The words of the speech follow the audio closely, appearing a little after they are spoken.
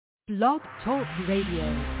Blog Talk Radio.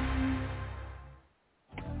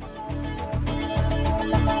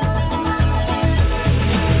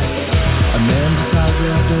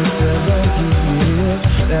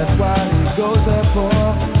 That's why he goes there for,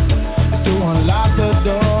 to unlock the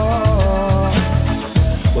door.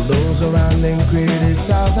 Well, those around him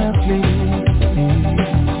criticize and flee.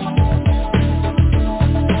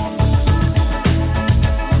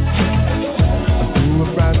 Through a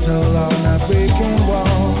fractal on that breaking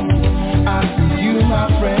wall, I see you, my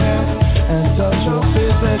friend, and touch your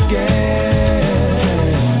face again.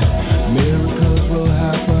 Miracles will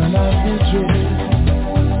happen as we dream.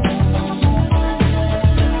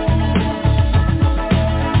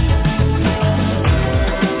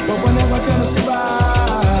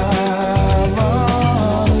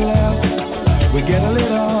 Get a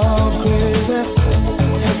little crazy.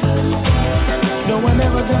 No one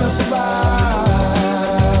ever gonna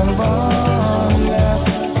survive. Oh,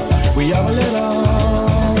 yeah. We are a little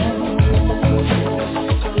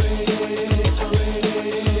crazy.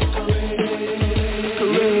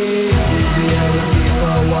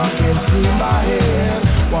 People walking through my head.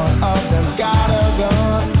 One of them got a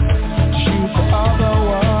gun to shoot the other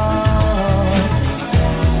one.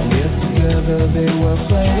 And yet together they were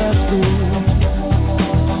playing at school.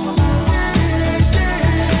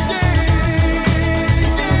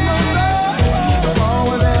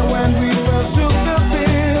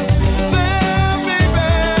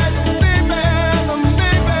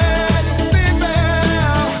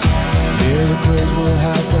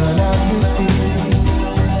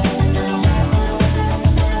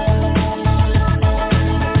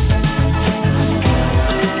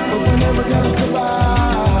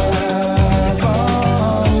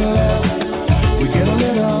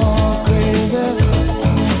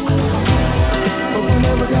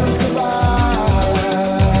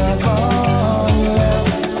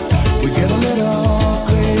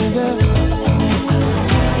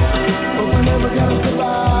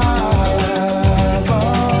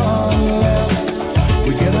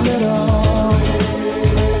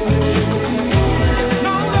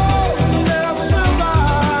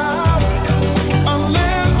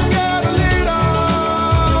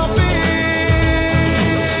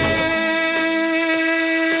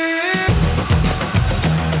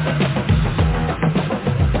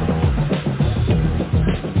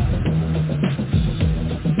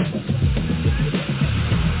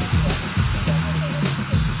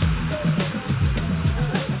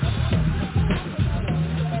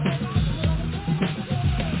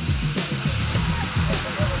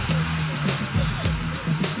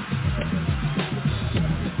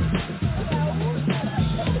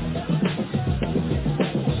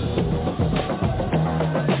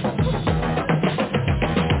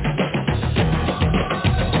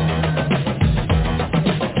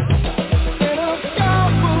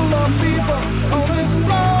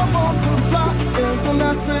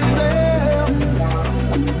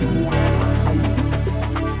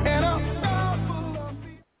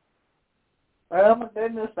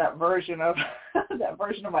 That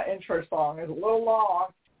version of my intro song is a little long.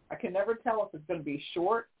 I can never tell if it's going to be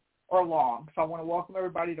short or long. So I want to welcome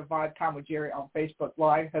everybody to Vibe Time with Jerry on Facebook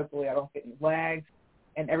Live. Hopefully I don't get any lags.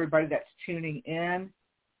 And everybody that's tuning in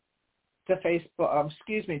to Facebook,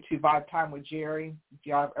 to Vibe Time with Jerry. If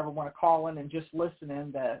you ever want to call in and just listen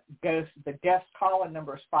in, the guest call-in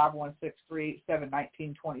number is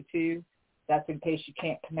 516-387-1922. That's in case you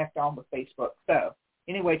can't connect on with Facebook. So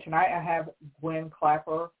anyway, tonight I have Gwen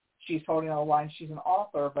Clapper. She's holding on the line. She's an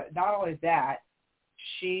author, but not only that,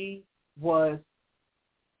 she was,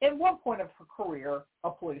 at one point of her career,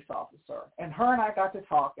 a police officer. And her and I got to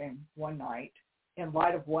talking one night in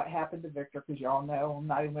light of what happened to Victor, because y'all know, I'm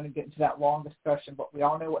not even going to get into that long discussion, but we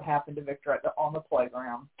all know what happened to Victor on the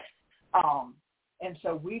playground. And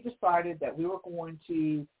so we decided that we were going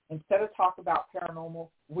to, instead of talk about paranormal,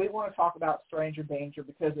 we want to talk about stranger danger,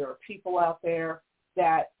 because there are people out there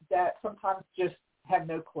that sometimes just have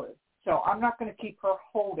no clue. So I'm not going to keep her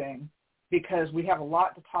holding, because we have a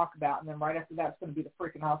lot to talk about. And then right after that, it's going to be the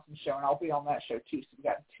Freakin' Awesome show, and I'll be on that show too. So we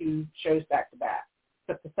got 2 shows back to back.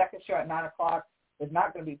 But the second show at 9 o'clock is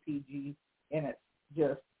not going to be PG, and it's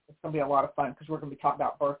going to be a lot of fun, because we're going to be talking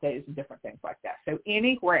about birthdays and different things like that. So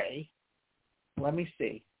anyway, let me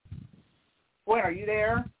see. Gwen, are you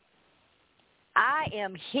there? I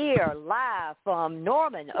am here live from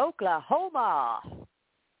Norman, Oklahoma.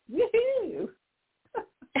 Woohoo!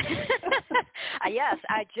 Yes,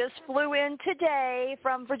 I just flew in today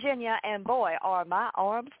from Virginia, and boy, are my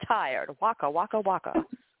arms tired. Waka, waka, waka.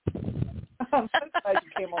 I'm so glad you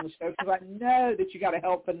came on the show because I know that you got to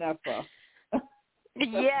help Vanessa.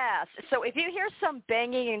 Yes. So if you hear some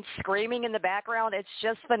banging and screaming in the background, it's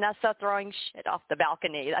just Vanessa throwing shit off the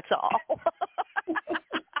balcony. That's all.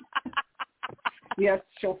 Yes,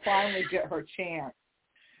 she'll finally get her chance.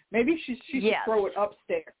 Maybe she should throw it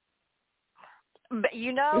upstairs. But,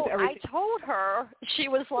 I told her, she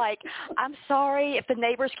was like, I'm sorry if the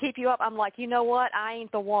neighbors keep you up. I'm like, you know what? I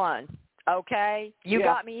ain't the one. Okay? You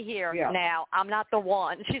got me here now. I'm not the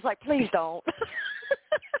one. She's like, please don't.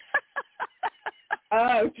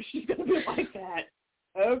 Oh, she's going to be like that.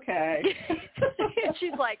 Okay.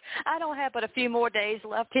 She's like, I don't have but a few more days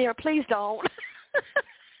left here. Please don't.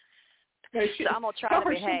 No, so I'm going to try to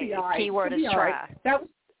behave. Keyword is try. Right.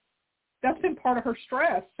 That's been part of her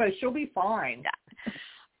stress, so she'll be fine.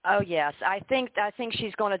 Oh, yes. I think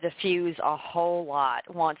she's going to diffuse a whole lot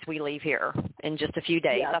once we leave here in just a few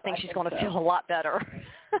days. Yes, I think she's going to feel a lot better.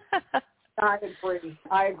 I agree.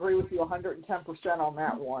 I agree with you 110% on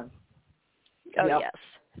that one. Oh, yes.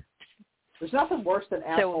 There's nothing worse than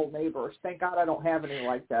asshole neighbors. Thank God I don't have any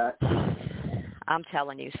like that. I'm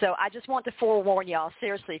telling you. So I just want to forewarn y'all,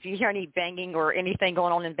 seriously, if you hear any banging or anything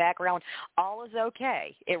going on in the background, all is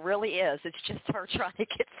okay. It really is. It's just her trying to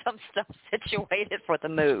get some stuff situated for the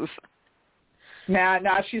move. Nah,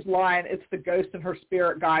 she's lying. It's the ghost and her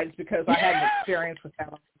spirit guides because I had an experience with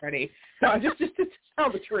that already. So just to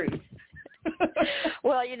tell the truth.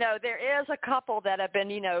 Well, there is a couple that have been,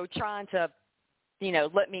 trying to,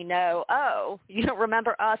 let me know, oh, you don't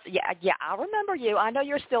remember us? Yeah, I remember you. I know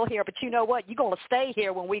you're still here, but you know what? You're going to stay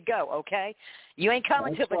here when we go, okay? You ain't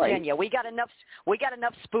coming to Virginia. Right. We got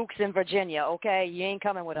enough spooks in Virginia, okay? You ain't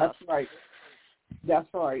coming with us. That's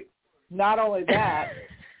right. Not only that,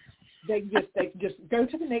 they can just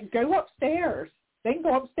go upstairs. They can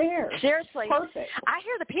go upstairs. Seriously. Perfect. I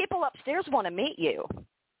hear the people upstairs want to meet you.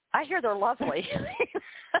 I hear they're lovely.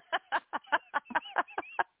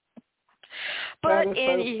 But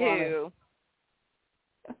anywho.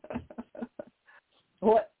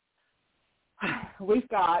 What? We've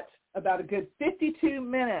got about a good 52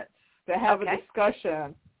 minutes to have a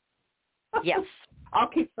discussion. Yes. I'll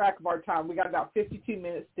keep track of our time. We got about 52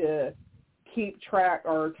 minutes to keep track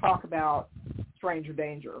or talk about stranger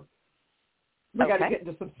danger. We got to get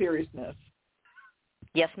into some seriousness.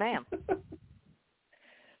 Yes, ma'am.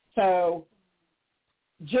 So,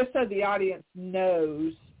 just so the audience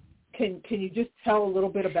knows, can you just tell a little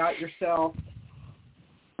bit about yourself,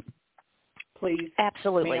 please?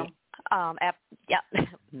 Absolutely. Ma'am? Yeah,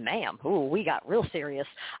 ma'am. Ooh, we got real serious.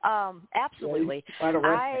 Absolutely.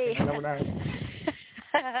 I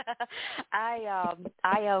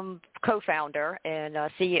am co-founder and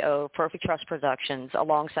CEO of Perfect Trust Productions,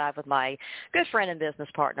 alongside with my good friend and business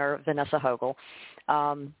partner, Vanessa Hogel.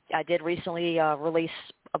 I did recently release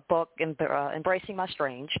a book, Embracing My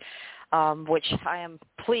Strange, which I am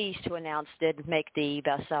pleased to announce did make the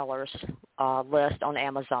bestsellers list on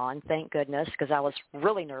Amazon. Thank goodness, because I was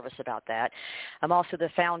really nervous about that. I'm also the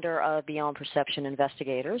founder of Beyond Perception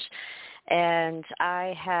Investigators, and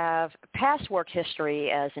I have past work history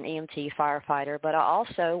as an EMT firefighter, but I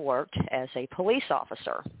also worked as a police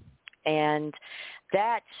officer. And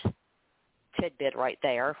that tidbit right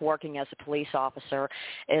there, working as a police officer,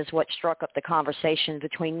 is what struck up the conversation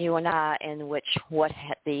between you and I, in which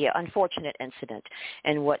the unfortunate incident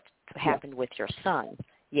and what happened with your son.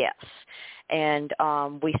 Yes. And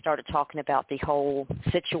we started talking about the whole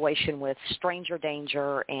situation with stranger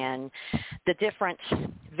danger and the different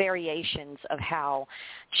variations of how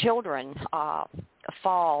children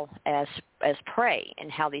fall as prey,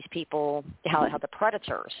 and how these people, how the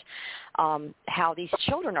predators, how these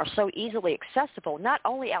children are so easily accessible, not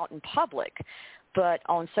only out in public, but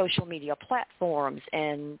on social media platforms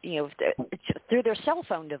and, through their cell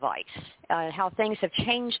phone device, how things have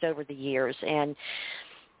changed over the years. And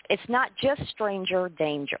it's not just stranger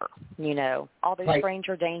danger, although right.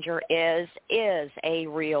 Stranger danger is a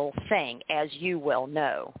real thing, as you well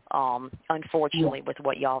know, unfortunately, with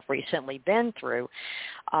what y'all have recently been through.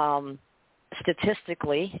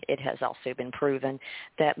 Statistically, it has also been proven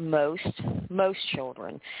that most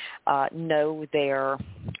children know their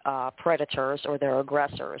predators or their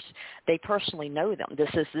aggressors. They personally know them. This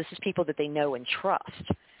is people that they know and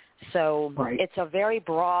trust. So right. It's a very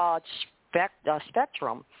broad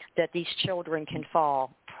spectrum that these children can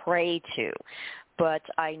fall prey to. But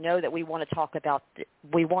I know that we want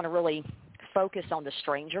to really focus on the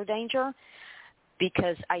stranger danger,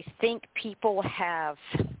 because I think people have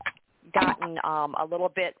gotten a little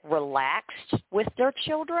bit relaxed with their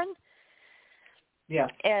children.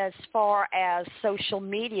 as far as social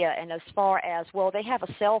media and as far as, well, they have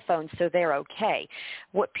a cell phone, so they're okay.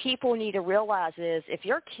 What people need to realize is if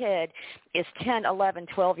your kid is 10, 11,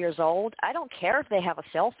 12 years old, I don't care if they have a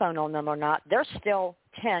cell phone on them or not. They're still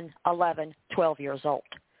 10, 11, 12 years old.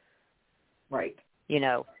 Right. You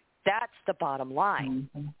know, that's the bottom line.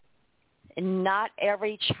 And not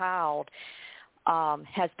every child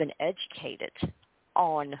has been educated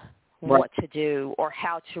on what to do or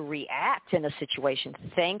how to react in a situation.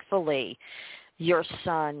 Thankfully, your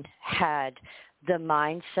son had the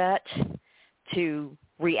mindset to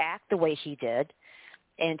react the way he did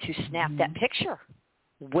and to snap that picture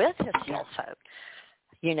with his cell phone.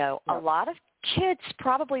 You know, a lot of kids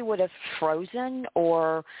probably would have frozen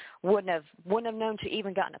or wouldn't have known to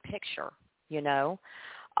even gotten a picture, you know.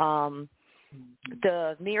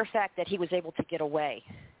 The mere fact that he was able to get away,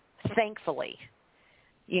 thankfully,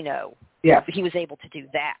 you know, he was able to do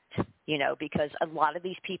that, you know, because a lot of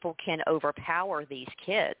these people can overpower these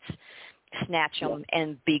kids, snatch them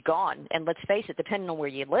and be gone. And let's face it, depending on where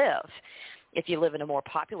you live, if you live in a more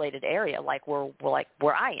populated area like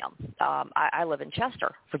where I am, I live in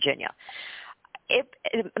Chester, Virginia.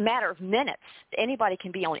 In a matter of minutes, anybody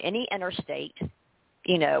can be on any interstate,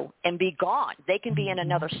 you know, and be gone. They can be in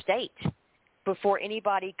another state before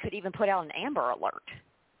anybody could even put out an Amber Alert.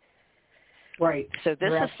 Right. So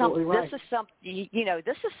this You're is something. right. This is something. You know,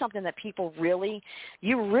 this is something that people really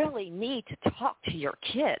need to talk to your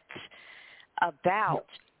kids about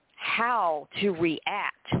how to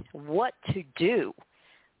react, what to do.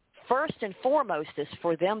 First and foremost is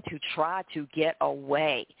for them to try to get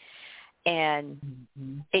away. And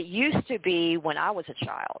it used to be when I was a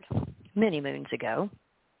child, many moons ago,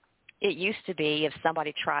 it used to be if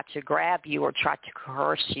somebody tried to grab you or tried to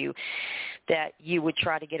coerce you, that you would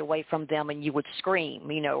try to get away from them and you would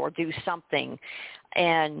scream, you know, or do something.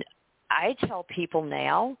 And I tell people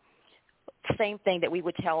now, same thing that we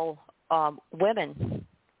would tell women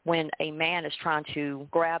when a man is trying to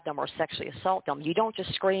grab them or sexually assault them. You don't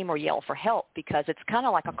just scream or yell for help because it's kind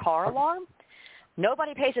of like a car alarm.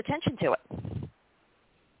 Nobody pays attention to it.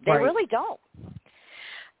 They really don't.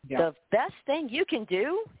 The best thing you can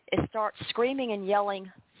do is start screaming and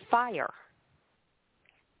yelling, fire.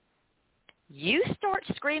 You start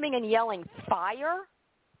screaming and yelling, fire,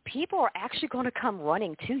 people are actually going to come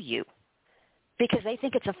running to you because they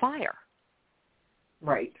think it's a fire.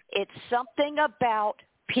 Right. It's something about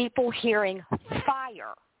people hearing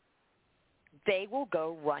fire. They will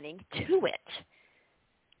go running to it.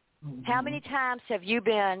 How many times have you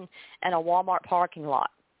been in a Walmart parking lot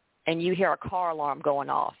and you hear a car alarm going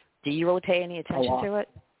off? Do you really pay any attention to it?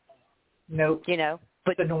 Nope. You know,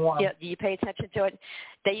 but do you pay attention to it?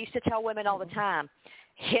 They used to tell women all the time,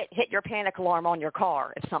 hit your panic alarm on your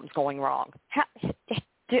car if something's going wrong. How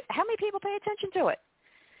many people pay attention to it?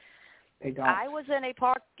 They don't.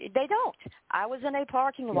 They don't. I was in a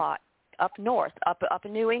parking lot up north, up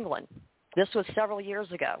in New England. This was several years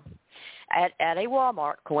ago at a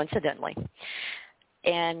Walmart, coincidentally,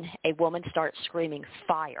 and a woman started screaming,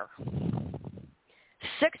 fire.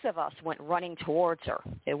 6 of us went running towards her.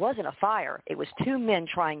 It wasn't a fire. It was 2 men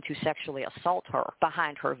trying to sexually assault her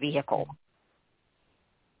behind her vehicle.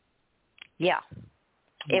 Yeah.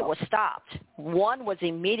 It was stopped. 1 was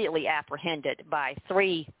immediately apprehended by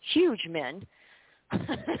 3 huge men,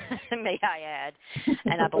 may I add,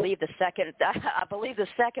 and I believe the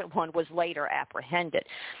second one was later apprehended.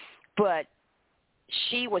 But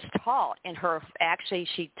she was taught in her, actually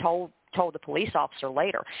she told the police officer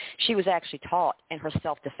later, she was actually taught in her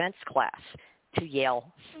self-defense class to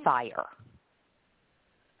yell fire.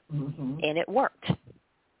 And it worked.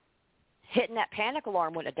 Hitting that panic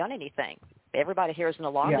alarm wouldn't have done anything. Everybody hears an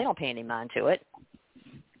alarm, they don't pay any mind to it.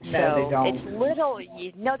 No, they don't. It's little,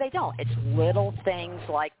 no, they don't. It's little things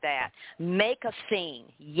like that. Make a scene.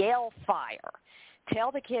 Yell fire.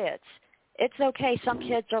 Tell the kids, it's okay. Some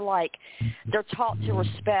kids are like, they're taught to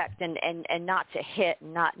respect and not to hit.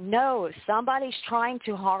 No, if somebody's trying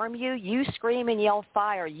to harm you, you scream and yell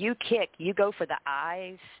fire. You kick. You go for the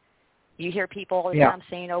eyes. You hear people all the time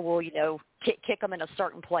saying, oh, well, you know, kick them in a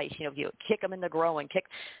certain place. You know, you kick them in the groin.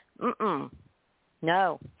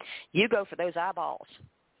 No. You go for those eyeballs.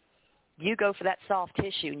 You go for that soft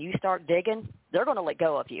tissue and you start digging, they're going to let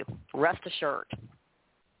go of you. Rest assured.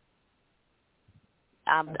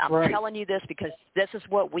 I'm telling you this because this is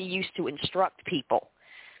what we used to instruct people.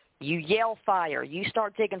 You yell fire. You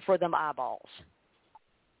start digging for them eyeballs.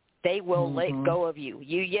 They will let go of you.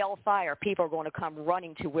 You yell fire, people are going to come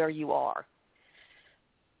running to where you are.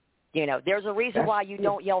 You know, there's a reason why you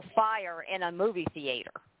don't yell fire in a movie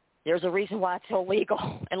theater. There's a reason why it's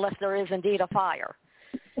illegal unless there is indeed a fire.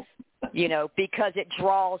 you know, because it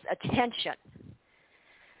draws attention.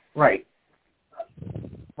 Right.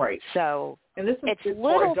 Right. So and this is it's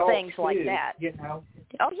little things too, like that. You know.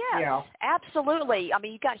 Oh, yes, yeah. Absolutely. I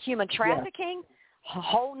mean, you got human trafficking, a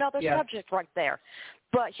whole nother subject right there.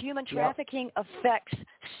 But human trafficking affects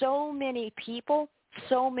so many people,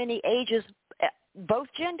 so many ages, both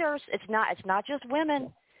genders. It's not just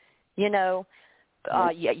women. You know,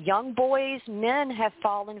 young boys, men have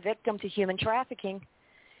fallen victim to human trafficking.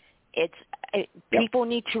 People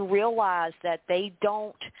need to realize that they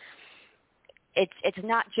don't. It's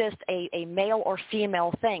not just a male or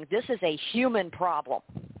female thing. This is a human problem.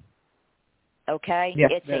 Okay?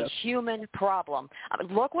 Yes, it's a human problem. I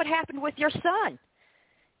mean, look what happened with your son.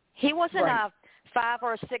 He wasn't a 5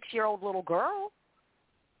 or a 6-year-old little girl.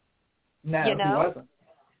 No, you know? He wasn't.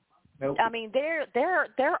 Nope. I mean, there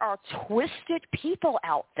are twisted people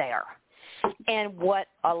out there. And what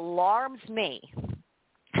alarms me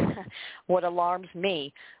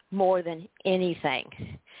more than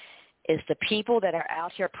anything is the people that are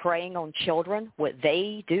out here preying on children, what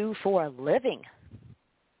they do for a living.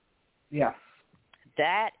 Yeah.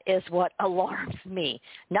 That is what alarms me.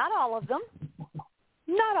 Not all of them.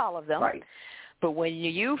 Right. But when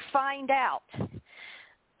you find out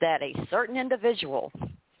that a certain individual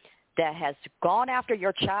that has gone after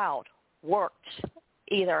your child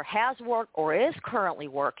either has worked or is currently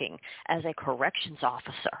working as a corrections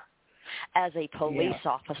officer, as a police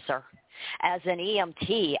officer, as an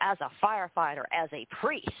EMT, as a firefighter, as a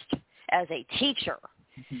priest, as a teacher,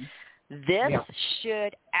 this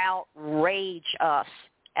should outrage us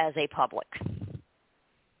as a public.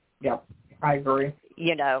 Yeah, I agree.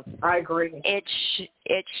 You know, I agree.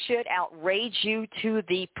 It should outrage you to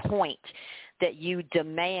the point that you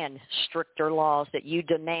demand stricter laws, that you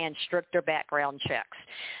demand stricter background checks,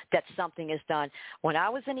 that something is done. When I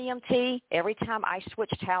was an EMT, every time I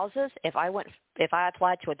switched houses, if I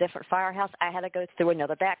applied to a different firehouse, I had to go through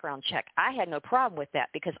another background check. I had no problem with that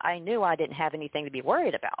because I knew I didn't have anything to be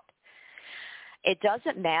worried about. It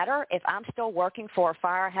doesn't matter if I'm still working for a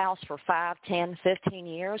firehouse for 5, 10, 15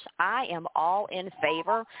 years. I am all in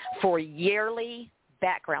favor for yearly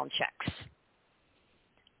background checks.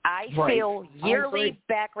 I feel yearly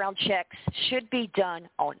background checks should be done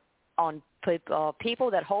on people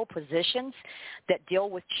that hold positions that deal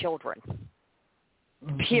with children,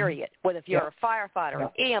 period. Whether if you're a firefighter,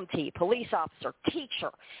 EMT, police officer, teacher,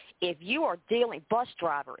 if you are bus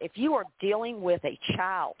driver, if you are dealing with a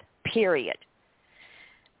child, period,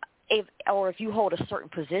 or if you hold a certain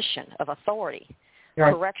position of authority,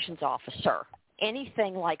 corrections officer,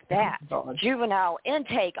 anything like that, juvenile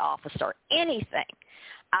intake officer, anything,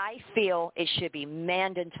 I feel it should be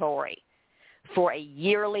mandatory for a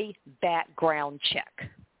yearly background check.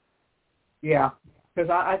 Yeah, because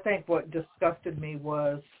I think what disgusted me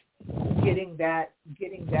was getting that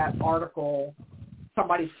article,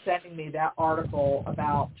 somebody sending me that article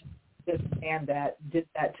about this man that did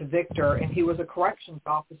that to Victor, and he was a corrections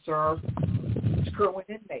officer screwing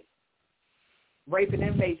inmates, raping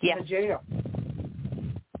inmates in the jail.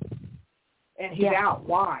 And he's out.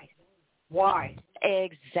 Why?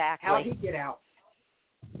 Exactly. How did he get out?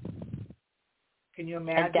 Can you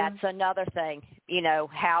imagine? And that's another thing. You know,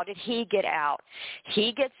 how did he get out?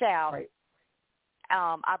 He gets out. Right.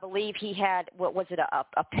 I believe he had, what was it,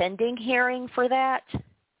 a pending hearing for that?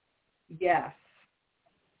 Yes.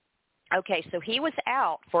 Okay, so he was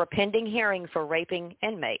out for a pending hearing for raping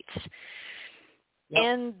inmates. Yep.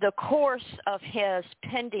 In the course of his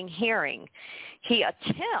pending hearing, he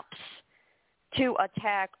attempts to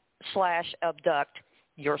attack/abduct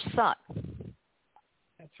your son.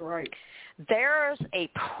 That's right. There's a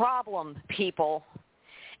problem, people.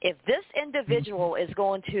 If this individual is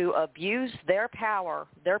going to abuse their power,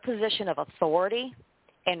 their position of authority,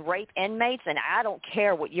 and rape inmates, and I don't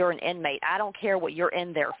care what you're an inmate. I don't care what you're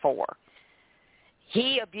in there for.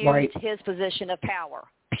 He abused his position of power,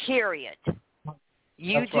 period.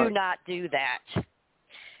 You do not do that.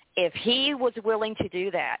 If he was willing to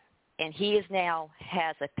do that, and he is now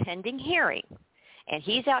has a pending hearing, and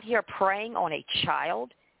he's out here preying on a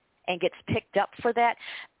child and gets picked up for that,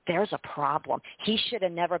 there's a problem. He should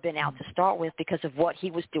have never been out to start with because of what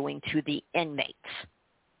he was doing to the inmates.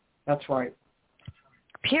 That's right.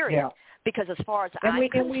 Period. Yeah. Because as far as I'm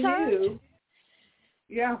concerned, we knew,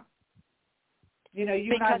 you know,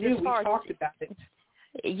 you and I knew, we talked about it.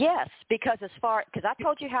 Yes, because I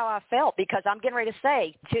told you how I felt, because I'm getting ready to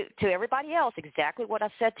say to everybody else exactly what I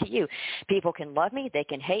said to you. People can love me, they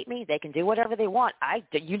can hate me, they can do whatever they want.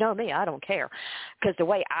 You know me, I don't care. Because the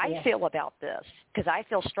way I feel about this, because I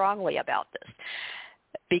feel strongly about this,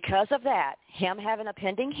 because of that, him having a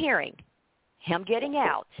pending hearing, him getting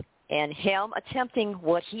out, and him attempting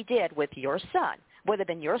what he did with your son, whether it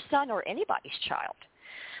been your son or anybody's child.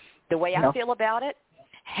 The way I feel about it,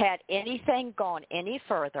 had anything gone any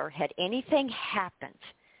further, had anything happened,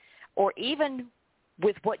 or even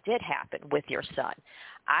with what did happen with your son,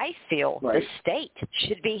 I feel the state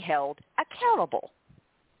should be held accountable.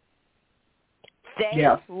 They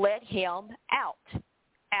let him out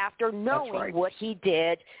after knowing what he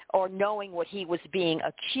did or knowing what he was being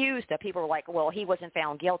accused of. People were like, well, he wasn't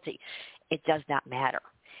found guilty. It does not matter.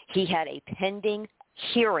 He had a pending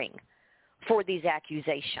hearing for these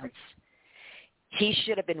accusations. He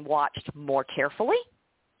should have been watched more carefully.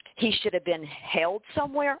 He should have been held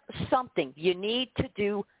somewhere, something. You need to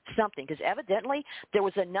do something because evidently there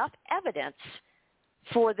was enough evidence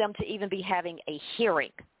for them to even be having a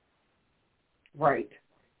hearing. Right.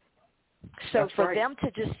 So That's for them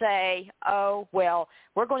to just say, oh, well,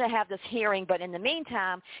 we're going to have this hearing, but in the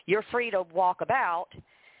meantime, you're free to walk about.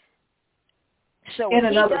 So if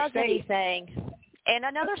he does anything in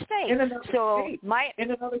another state. In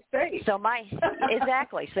another state. So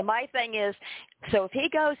exactly. So my thing is, so if he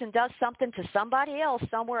goes and does something to somebody else,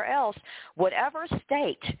 somewhere else, whatever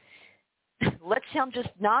state, lets him just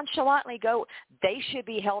nonchalantly go, they should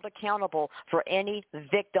be held accountable for any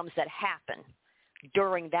victims that happen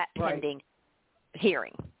during that pending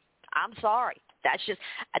hearing. I'm sorry. That's just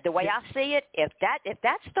the way I see it. If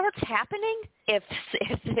that starts happening, if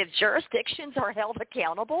jurisdictions are held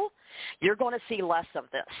accountable, you're going to see less of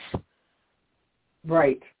this.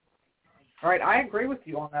 Right. Right. I agree with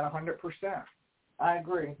you on that 100%. I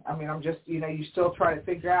agree. I mean, I'm just, you still try to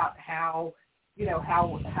figure out how is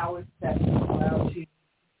that allowed to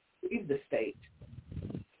leave the state.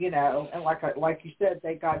 And like you said,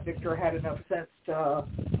 thank God Victor had enough sense to,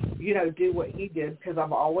 do what he did, because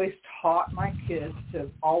I've always taught my kids to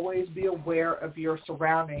always be aware of your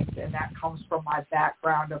surroundings, and that comes from my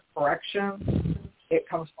background of corrections. It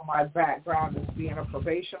comes from my background as being a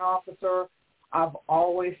probation officer. I've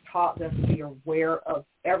always taught them to be aware of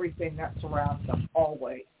everything that surrounds them,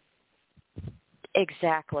 always.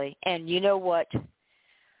 Exactly. And you know what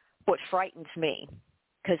frightens me?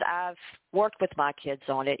 Because I've worked with my kids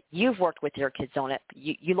on it. You've worked with your kids on it.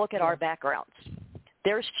 You look at our backgrounds.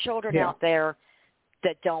 There's children out there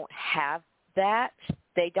that don't have that.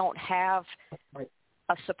 They don't have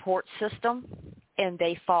a support system, and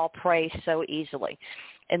they fall prey so easily.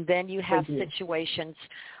 And then you have situations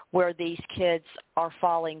where these kids are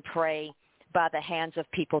falling prey by the hands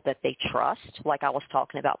of people that they trust, like I was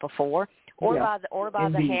talking about before, or by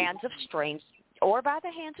the hands of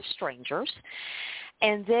strangers.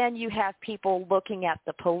 And then you have people looking at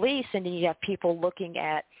the police, and then you have people looking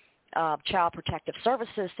at Child Protective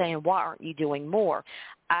Services saying, why aren't you doing more?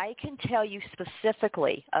 I can tell you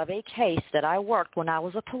specifically of a case that I worked when I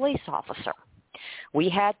was a police officer. We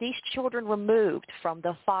had these children removed from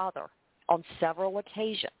the father on several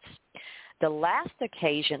occasions. The last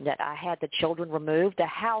occasion that I had the children removed, the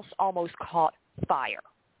house almost caught fire.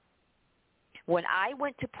 When I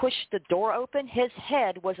went to push the door open, his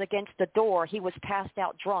head was against the door. He was passed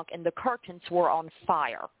out drunk, and the curtains were on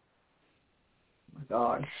fire. Oh, my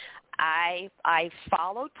God. I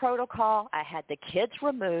followed protocol. I had the kids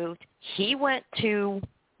removed. He went to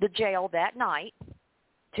the jail that night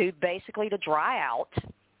to dry out,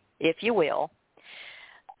 if you will.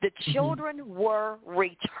 The children were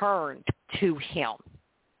returned to him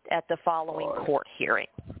at the following court hearing.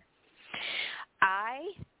 I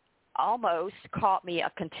almost caught me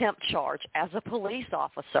a contempt charge as a police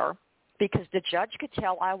officer because the judge could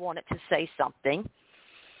tell I wanted to say something.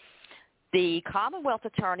 The Commonwealth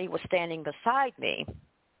attorney was standing beside me.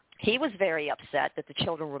 He was very upset that the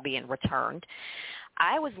children were being returned.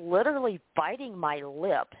 I was literally biting my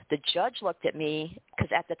lip. The judge looked at me, because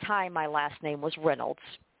at the time my last name was Reynolds.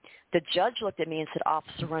 The judge looked at me and said,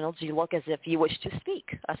 Officer Reynolds, you look as if you wish to speak.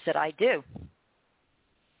 I said, I do.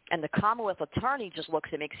 And the Commonwealth attorney just looks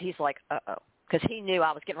at me because he's like, uh-oh, because he knew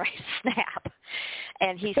I was getting ready to snap.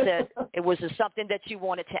 And he said, was there something that you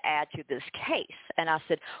wanted to add to this case? And I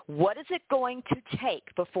said, what is it going to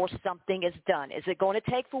take before something is done? Is it going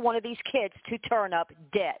to take for one of these kids to turn up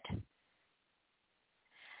dead?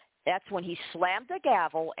 That's when he slammed the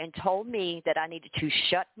gavel and told me that I needed to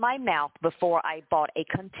shut my mouth before I brought a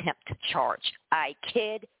contempt charge. I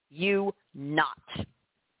kid you not.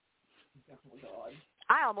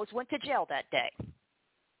 I almost went to jail that day.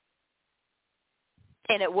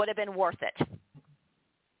 And it would have been worth it.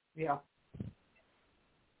 Yeah.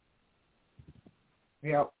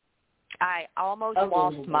 Yeah. I almost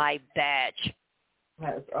lost my badge.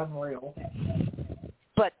 That is unreal.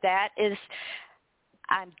 But that is,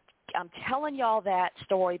 I'm telling y'all that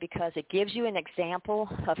story because it gives you an example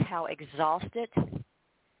of how exhausted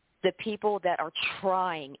the people that are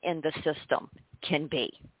trying in the system can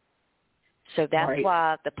be. So that's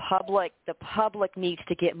why the public needs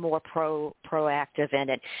to get more proactive in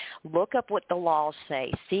it. Look up what the laws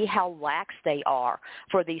say. See how lax they are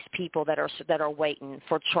for these people that are waiting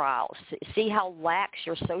for trials. See how lax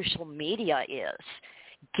your social media is.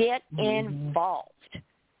 Get involved.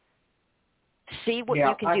 See what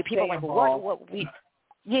you can do. People are like, what we,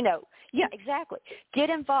 yeah, exactly. Get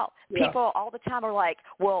involved. Yeah. People all the time are like,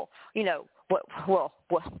 what do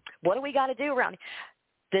we got to do around here?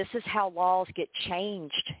 This is how laws get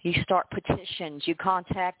changed. You start petitions. You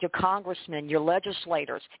contact your congressmen, your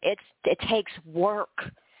legislators. It takes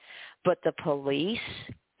work. But the police,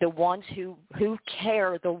 the ones who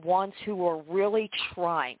care, the ones who are really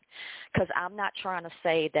trying, because I'm not trying to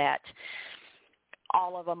say that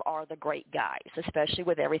all of them are the great guys, especially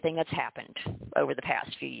with everything that's happened over the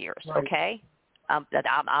past few years. Right. Okay, I'm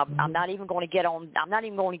not even going to get on. I'm not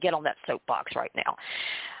even going to get on that soapbox right now.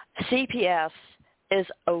 CPS is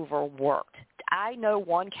overworked. I know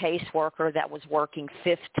one caseworker that was working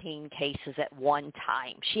 15 cases at one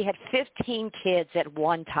time. She had 15 kids at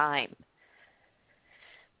one time.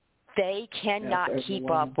 They cannot keep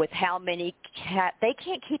up with how many they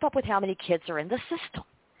can't keep up with how many kids are in the system.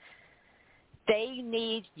 They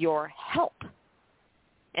need your help.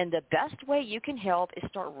 And the best way you can help is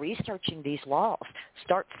start researching these laws.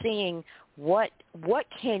 Start seeing what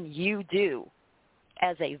can you do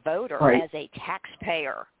as a voter, as a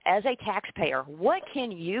taxpayer. As a taxpayer, what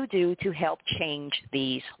can you do to help change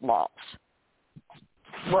these laws?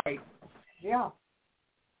 Right. Yeah.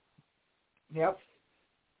 Yep.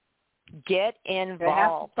 Get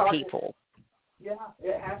involved, people. Yeah,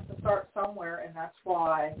 it has to start somewhere, and that's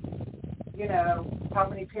why, how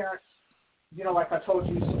many parents, like I told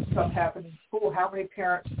you, some stuff happened in school, how many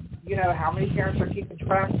parents are keeping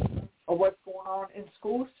track of what's going on in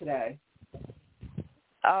schools today?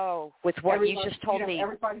 Oh, with what you just told me.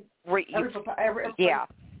 Everybody, yeah.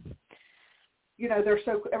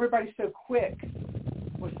 Everybody's so quick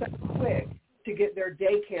to get their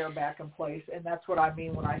daycare back in place, and that's what I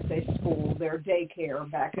mean when I say school, their daycare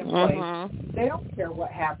back in place. They don't care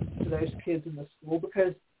what happens to those kids in the school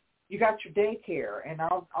because you got your daycare, and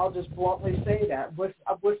I'll just bluntly say that with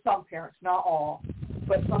some parents, not all,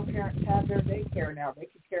 but some parents have their daycare now. They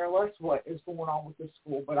could care less what is going on with the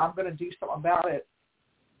school, but I'm going to do something about it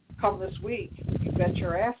come this week. You bet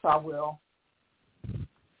your ass I will.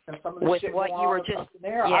 And some of the with shit what going you on were just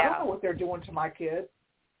there, yeah. I don't know what they're doing to my kids.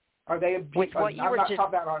 Are they abusing? I'm not talking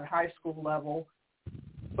about on high school level,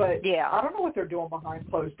 but yeah. I don't know what they're doing behind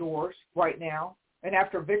closed doors right now. And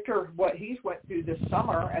after Victor, what he's went through this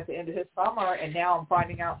summer, at the end of his summer, and now I'm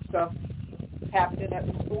finding out stuff happening at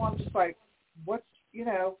the school, I'm just like, what's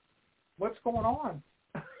going on?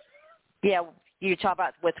 Yeah, you talk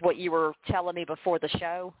about with what you were telling me before the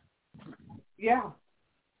show? Yeah.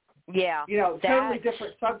 Yeah. Totally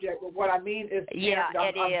different subject, but what I mean is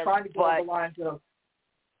I'm trying to go on the lines of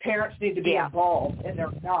parents need to be involved, and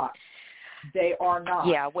they're not. They are not.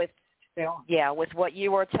 Yeah, with what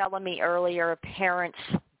you were telling me earlier, parents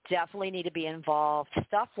definitely need to be involved.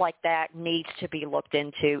 Stuff like that needs to be looked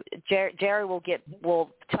into. Jerry will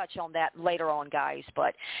touch on that later on, guys.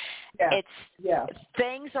 But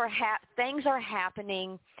things are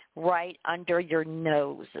happening right under your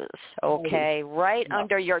noses. Okay, right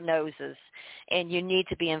under your noses, and you need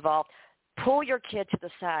to be involved. Pull your kid to the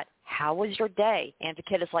side. How was your day? And the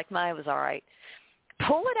kid is like, mine was all right.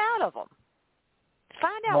 Pull it out of them.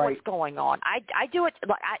 Find out what's going on. I do it.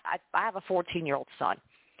 Like I have a 14-year-old son,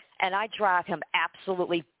 and I drive him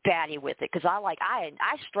absolutely batty with it because I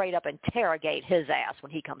straight up interrogate his ass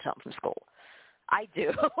when he comes home from school. I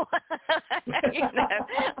do.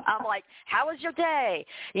 I'm like, how was your day?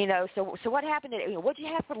 So what happened today? What did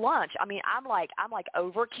you have for lunch? I mean, I'm like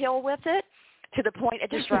overkill with it to the point it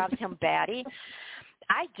just drives him batty.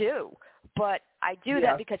 I do, but I do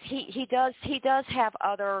that because he does have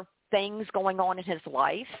other things going on in his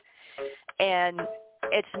life, and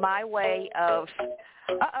it's my way of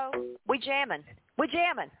we jamming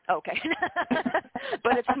okay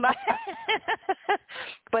but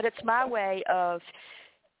it's my way of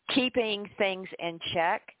keeping things in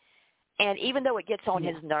check. And even though it gets on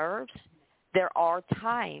his nerves, there are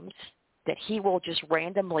times that he will just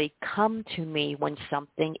randomly come to me when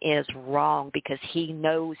something is wrong because he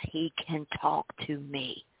knows he can talk to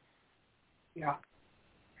me. Yeah.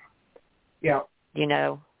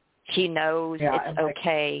 He knows it's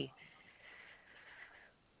okay.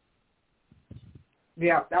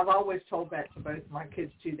 Yeah, I've always told that to both my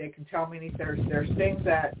kids too. They can tell me there's things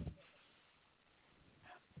that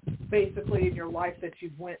basically in your life that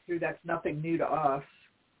you've went through, that's nothing new to us.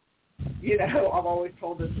 You know, I've always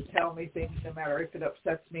told them to tell me things no matter if it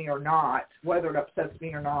upsets me or not, whether it upsets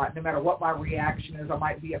me or not, no matter what my reaction is. I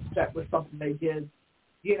might be upset with something they did,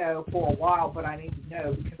 you know, for a while, but I need to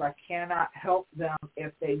know because I cannot help them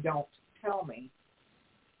if they don't tell me.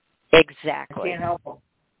 Exactly. I can't help them.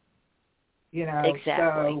 You know,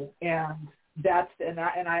 exactly. So, and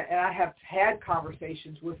I have had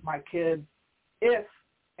conversations with my kids. If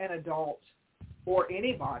an adult or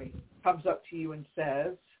anybody comes up to you and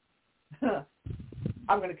says,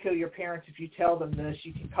 I'm going to kill your parents if you tell them this,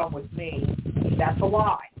 you can come with me, that's a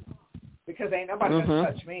lie. Because ain't nobody going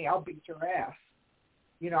to touch me. I'll beat your ass.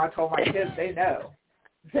 You know, I told my kids, they know.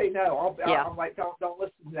 They know. I'm like, don't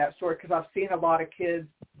listen to that story, because I've seen a lot of kids,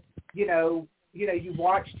 you know, you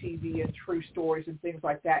watch TV and true stories and things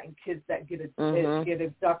like that, and kids that get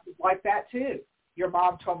abducted like that too. Your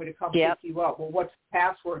mom told me to come pick you up. Well, what's the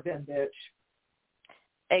password then, bitch?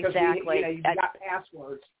 Exactly. You've got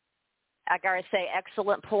passwords. I got to say,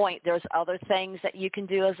 excellent point. There's other things that you can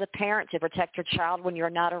do as a parent to protect your child when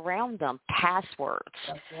you're not around them. Passwords.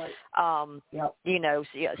 That's right. You know,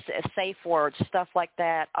 safe words, stuff like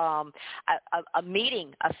that. A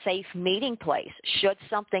safe meeting place. Should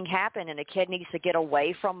something happen and a kid needs to get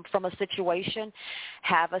away from a situation,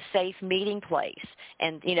 have a safe meeting place.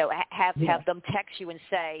 And, you know, have them text you and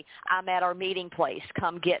say, I'm at our meeting place.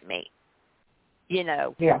 Come get me. You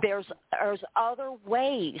know, there's other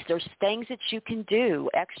ways. There's things that you can do,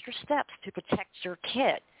 extra steps to protect your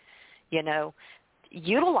kid. You know,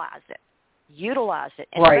 utilize it.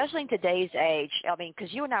 And especially in today's age, I mean,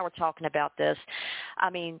 because you and I were talking about this. I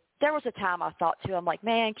mean, there was a time I thought, too, I'm like,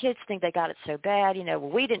 man, kids think they got it so bad. You know,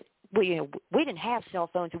 we didn't have cell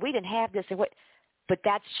phones, and we didn't have this. But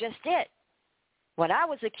that's just it. When I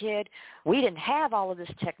was a kid, we didn't have all of this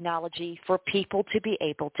technology for people to be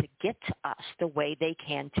able to get to us the way they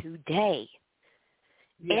can today.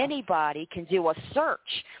 Anybody can do a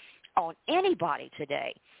search on anybody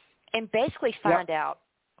today and basically find out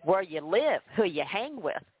where you live, who you hang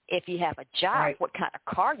with, if you have a job, what kind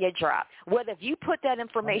of car you drive. Whether if you put that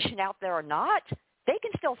information out there or not, they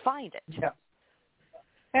can still find it. Yeah.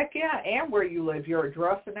 Heck yeah, and where you live, your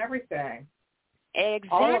address and everything.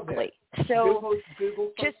 Exactly. So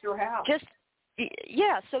Google search your house.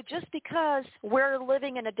 So just because we're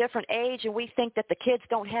living in a different age and we think that the kids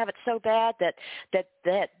don't have it so bad that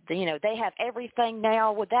you know they have everything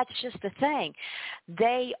now, well, that's just the thing.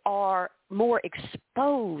 They are more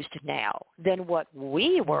exposed now than what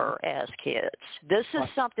we were as kids. This is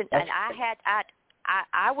something, and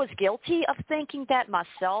I was guilty of thinking that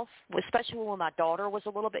myself, especially when my daughter was a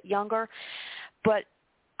little bit younger, but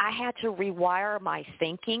I had to rewire my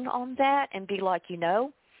thinking on that and be like,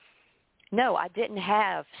 no, I didn't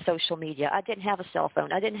have social media. I didn't have a cell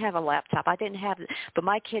phone. I didn't have a laptop. But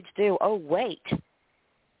my kids do. Oh, wait.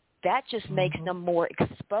 That just makes them more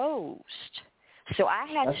exposed. So I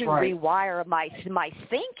had to rewire my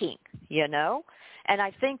thinking, you know, and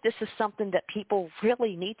I think this is something that people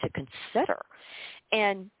really need to consider.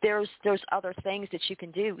 And there's other things that you can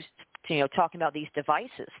do, you know, talking about these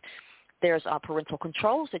devices. There's parental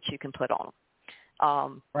controls that you can put on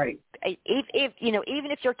them. If you know,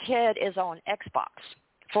 even if your kid is on Xbox,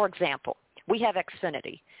 for example, we have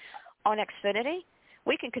Xfinity. On Xfinity,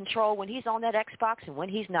 we can control when he's on that Xbox and when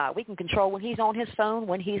he's not. We can control when he's on his phone,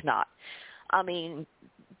 when he's not. I mean,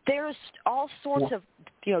 there's all sorts of,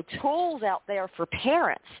 you know, tools out there for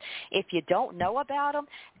parents. If you don't know about them,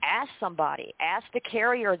 ask somebody. Ask the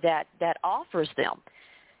carrier that offers them.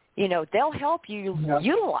 You know, they'll help you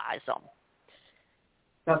utilize them.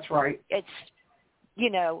 That's right. It's, you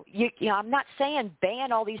know, I'm not saying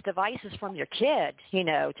ban all these devices from your kid, you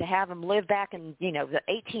know, to have them live back in, you know, the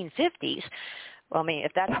 1850s. Well, I mean,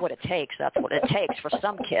 if that's what it takes, that's what it takes for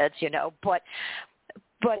some kids, you know. But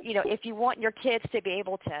you know, if you want your kids to be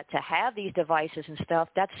able to have these devices and stuff,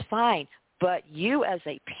 that's fine. But you as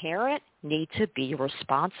a parent need to be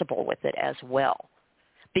responsible with it as well,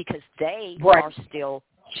 because they are still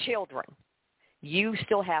children. You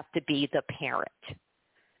still have to be the parent.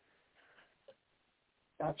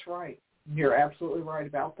 That's right. You're absolutely right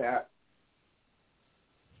about that.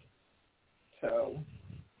 So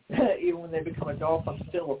even when they become adults, I'm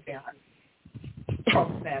still a parent.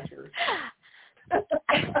 From snatchers.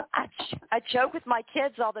 I joke with my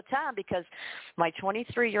kids all the time because my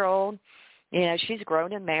 23-year-old, you know, she's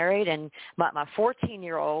grown and married, and my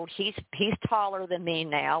 14-year-old, he's taller than me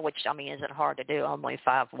now, which, I mean, isn't hard to do. I'm only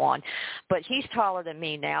 5'1", but he's taller than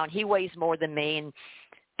me now, and he weighs more than me, and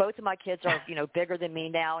both of my kids are, you know, bigger than me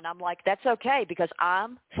now, and I'm like, that's okay because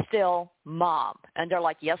I'm still mom. And they're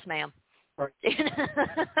like, yes, ma'am. right.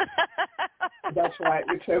 That's right.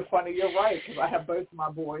 It's so funny. You're right, because I have both of my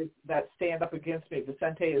boys that stand up against me.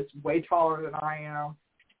 Vicente is way taller than I am,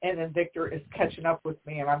 and then Victor is catching up with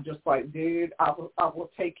me, and I'm just like, dude, I will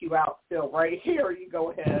take you out still right here. You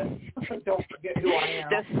go ahead. Don't forget who I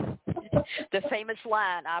am. The famous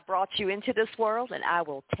line, I brought you into this world, and I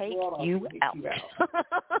will take you out.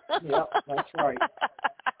 Yep, that's right.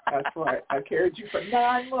 That's right. I carried you for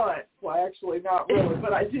 9 months. Well, actually, not really,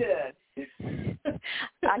 but I did.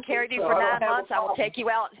 I carried you for 9 months. I will take you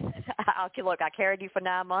out. Look, I carried you for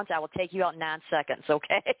 9 months. I will take you out in 9 seconds,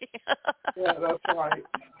 okay? Yeah, that's right.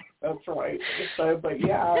 That's right. So, but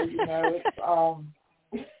yeah,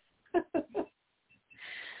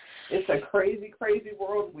 it's a crazy, crazy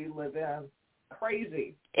world we live in.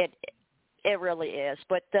 Crazy. It really is.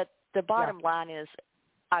 But the bottom line is,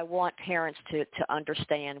 I want parents to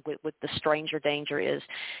understand with the stranger danger is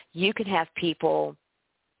you can have people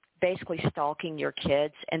basically stalking your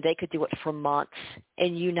kids, and they could do it for months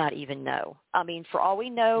and you not even know. I mean, for all we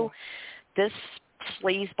know, this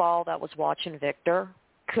sleazeball that was watching Victor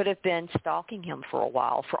could have been stalking him for a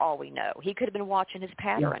while, for all we know. He could have been watching his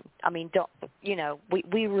pattern. Yeah. I mean,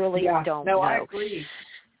 we really don't know. No, I agree.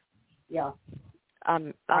 Yeah. I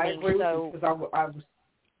agree with you, because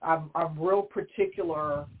I'm real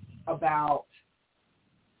particular about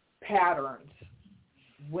patterns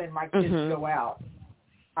when my kids go out.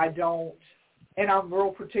 I don't, and I'm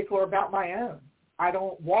real particular about my own. I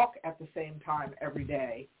don't walk at the same time every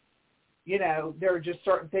day. There are just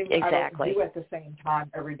certain things I don't do at the same time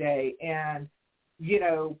every day. And,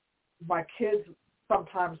 my kids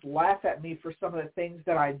sometimes laugh at me for some of the things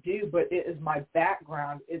that I do, but it is my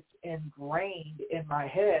background. It's ingrained in my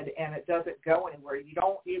head, and it doesn't go anywhere.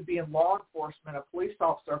 You be in law enforcement, a police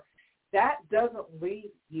officer, that doesn't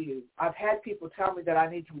leave you. I've had people tell me that I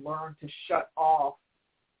need to learn to shut off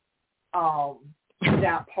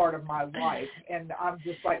that part of my life. And I'm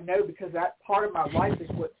just like, no, because that part of my life is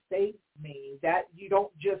what saves me. That you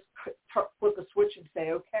don't just flip a switch and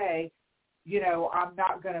say, okay, I'm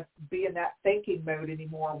not going to be in that thinking mode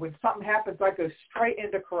anymore. When something happens, I go straight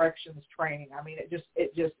into corrections training. I mean,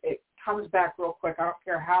 it comes back real quick. I don't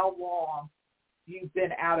care how long you've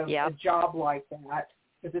been out of a job like that,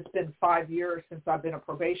 because it's been 5 years since I've been a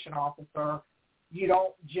probation officer. You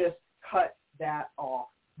don't just cut that off.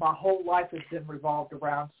 My whole life has been revolved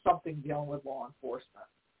around something dealing with law enforcement.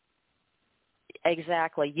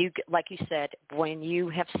 Exactly. Like you said, when you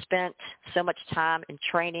have spent so much time in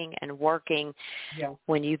training and working,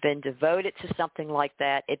 when you've been devoted to something like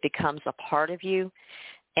that, it becomes a part of you,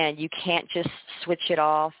 and you can't just switch it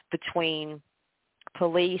off between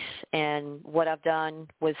police and what I've done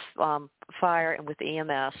with fire and with EMS.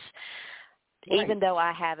 Right. Even though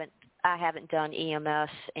I haven't done EMS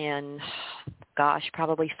in,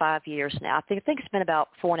 probably 5 years now. I think it's been about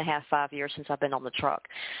 4.5, 5 years since I've been on the truck.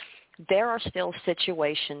 There are still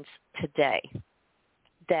situations today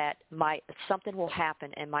that something will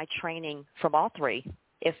happen, and my training from all three,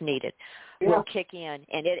 if needed, will kick in,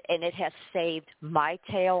 and it has saved my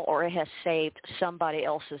tail, or it has saved somebody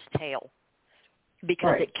else's tail,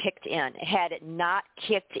 because it kicked in. Had it not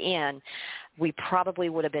kicked in, we probably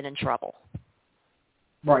would have been in trouble.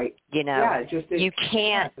 Right. You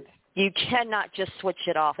cannot just switch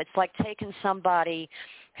it off. It's like taking somebody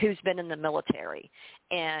who's been in the military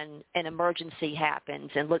and an emergency happens,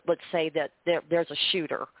 and let's say that there's a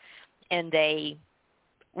shooter, and they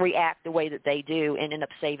react the way that they do and end up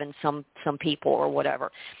saving some people or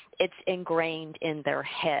whatever. It's ingrained in their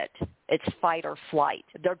head. It's fight or flight.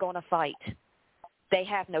 They're going to fight. They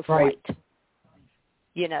have no flight.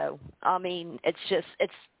 I mean,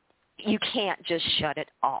 you can't just shut it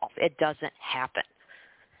off. It doesn't happen.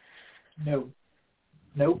 No.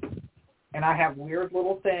 Nope. And I have weird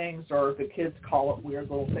little things, or the kids call it weird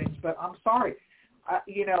little things, but I'm sorry.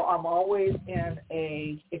 I'm always in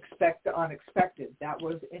a expect the unexpected. That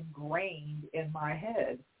was ingrained in my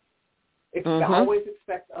head. Always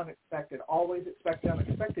expect the unexpected, always expect the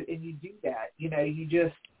unexpected, and you do that.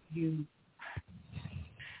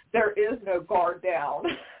 There is no guard down.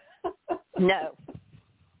 No.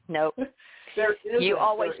 There isn't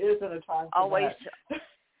a time for that.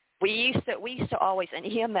 We used to always, in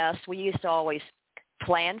EMS, we used to always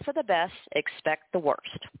plan for the best, expect the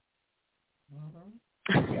worst.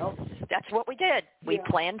 Mm-hmm. Yep. That's what we did. We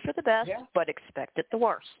planned for the best, but expected the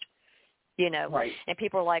worst. Right. And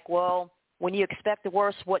people are like, well, when you expect the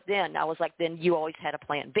worst, what then? I was like, then you always had a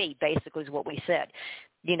plan B, basically is what we said.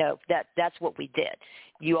 That's what we did.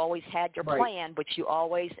 You always had your plan, but you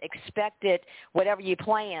always expected whatever you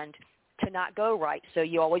planned to not go right, so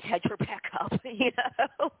you always had your backup,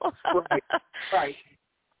 Right.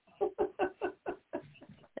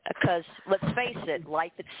 Because let's face it,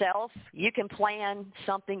 life itself, you can plan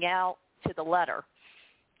something out to the letter.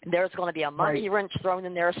 There's going to be a monkey wrench thrown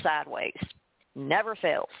in there sideways. Never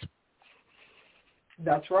fails.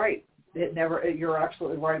 That's right. It never. You're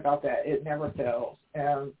absolutely right about that. It never fails.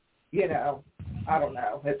 And I don't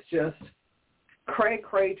know. It's just cray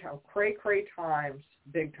times,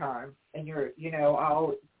 big time. And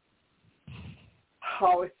I'll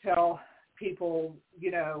always tell people,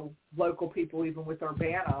 local people, even with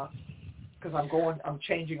Urbana, because I'm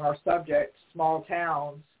changing our subject. Small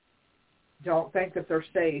towns don't think that they're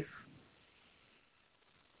safe.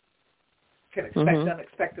 Can expect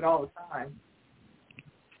unexpected all the time.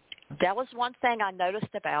 That was one thing I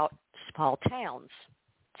noticed about small towns,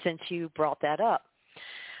 since you brought that up,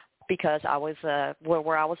 because I was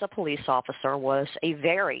where I was a police officer was a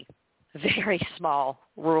very, very small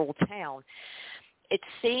rural town. It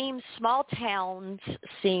seems small towns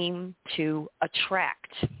seem to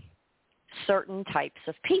attract certain types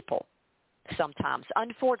of people sometimes,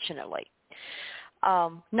 unfortunately.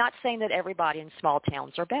 Not saying that everybody in small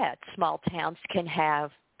towns are bad. Small towns can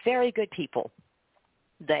have very good people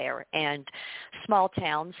there, and small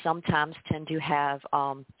towns sometimes tend to have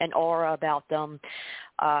an aura about them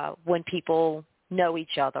when people know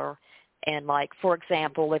each other. And like, for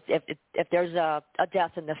example, if there's a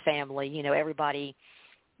death in the family, everybody,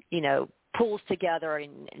 pulls together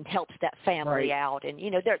and helps that family out, and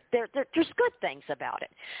there's good things about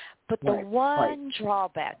it. But the one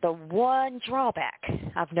drawback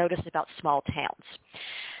I've noticed about small towns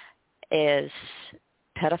is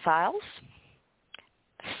pedophiles,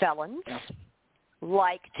 felons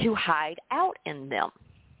like to hide out in them.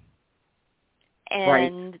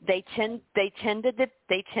 And they tend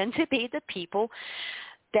to be the people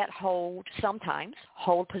that sometimes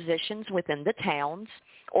hold positions within the towns,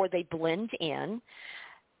 or they blend in.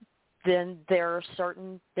 Then there are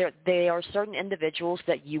certain individuals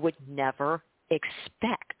that you would never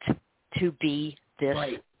expect to be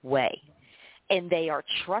this way, and they are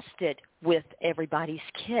trusted with everybody's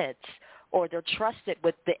kids, or they're trusted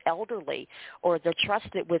with the elderly, or they're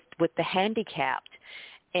trusted with the handicapped.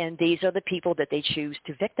 And these are the people that they choose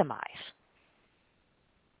to victimize.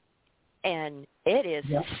 And it is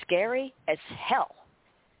scary as hell.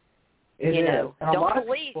 Don't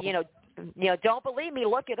believe me,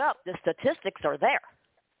 look it up. The statistics are there.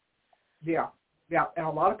 Yeah. Yeah, and a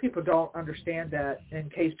lot of people don't understand that. In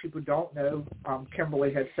case people don't know,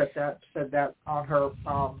 Kimberly had said that on her,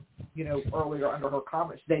 earlier under her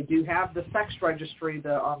comments. They do have the sex registry,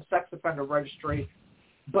 the sex offender registry,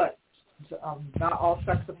 but not all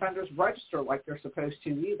sex offenders register like they're supposed to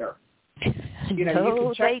either. You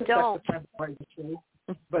can check the sex offender registry,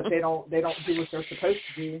 but they don't do what they're supposed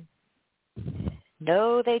to do.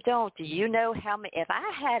 No, they don't. Do you know how many? If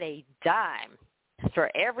I had a dime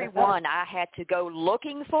for every one I had to go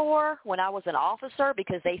looking for when I was an officer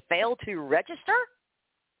because they failed to register?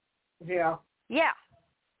 Yeah. Yeah.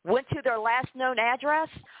 Went to their last known address.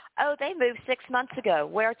 Oh, they moved 6 months ago.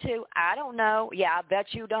 Where to? I don't know. Yeah, I bet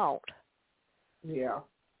you don't. Yeah.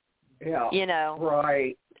 Yeah.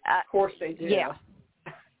 Right. Of course they do. Yeah.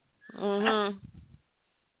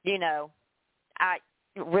 I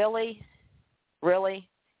really,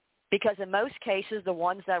 because in most cases, the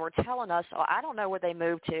ones that were telling us, I don't know where they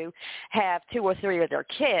moved to, have 2 or 3 of their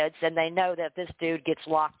kids, and they know that if this dude gets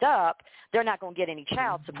locked up, they're not going to get any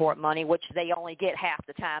child support money, which they only get half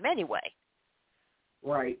the time anyway.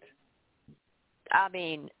 Right. I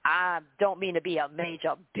mean, I don't mean to be a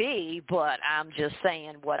major B, but I'm just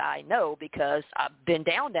saying what I know because I've been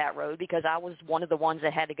down that road because I was one of the ones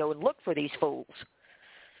that had to go and look for these fools.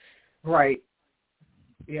 Right.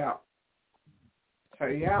 Yeah. So,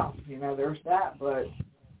 there's that, but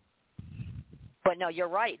no, you're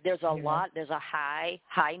right. There's a high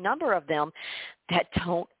number of them that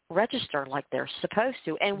don't register like they're supposed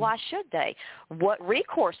to. And why should they? What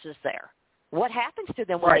recourse is there? What happens to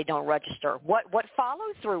them when they don't register? What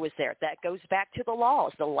follow through is there? That goes back to the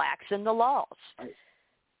laws, the lacks in the laws.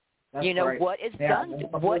 Right. What is done?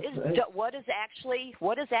 What is actually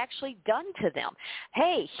done to them?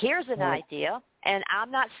 Hey, here's an idea, and I'm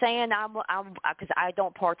not saying I'm because I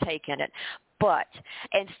don't partake in it, but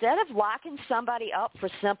instead of locking somebody up for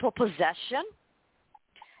simple possession,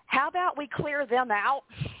 how about we clear them out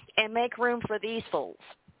and make room for these fools?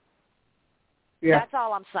 Yeah. That's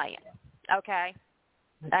all I'm saying. Okay.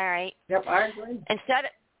 All right. Yep, I agree.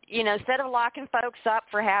 Instead of locking folks up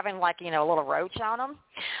for having a little roach on them,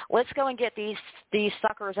 let's go and get these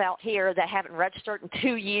suckers out here that haven't registered in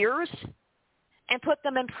 2 years and put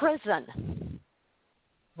them in prison.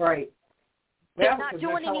 Right. They're not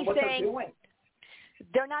doing anything.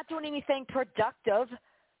 they're not doing anything productive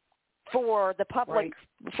for the public,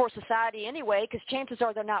 for society anyway, because chances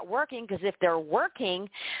are they're not working, because if they're working,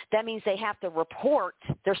 that means they have to report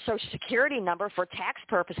their Social Security number for tax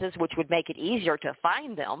purposes, which would make it easier to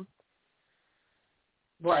find them.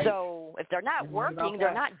 Right. So if they're not working,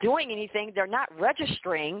 they're not doing anything, they're not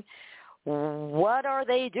registering, what are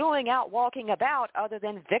they doing out walking about other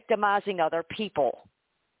than victimizing other people?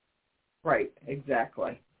 Right,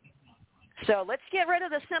 exactly. So let's get rid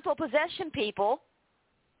of the simple possession people,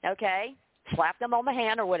 okay? Slap them on the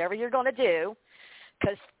hand or whatever you're going to do,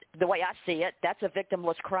 because the way I see it, that's a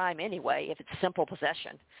victimless crime anyway if it's simple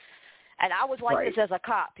possession. And I was like this as a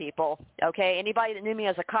cop, people, okay? Anybody that knew me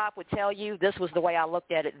as a cop would tell you this was the way I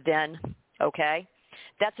looked at it then, okay?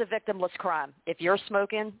 That's a victimless crime. If you're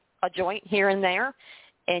smoking a joint here and there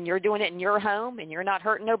and you're doing it in your home and you're not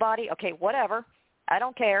hurting nobody, okay, whatever. I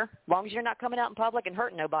don't care. As long as you're not coming out in public and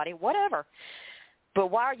hurting nobody, whatever.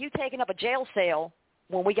 But why are you taking up a jail cell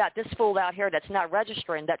when we got this fool out here that's not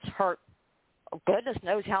registering, that's hurt goodness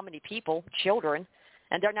knows how many people, children,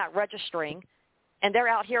 and they're not registering, and they're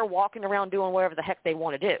out here walking around doing whatever the heck they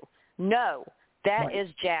want to do? No, that is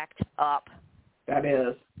jacked up. That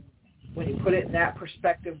is. When you put it in that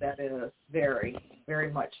perspective, that is very,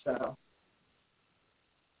 very much so.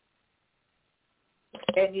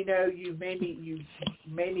 And, you know, you made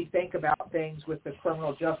me think about things with the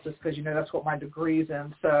criminal justice because, you know, that's what my degree's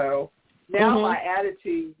in. So now my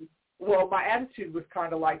attitude was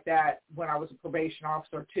kind of like that when I was a probation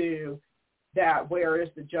officer too, that where is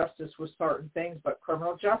the justice with certain things, but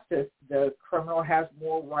criminal justice, the criminal has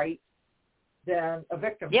more rights than a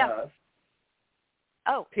victim does.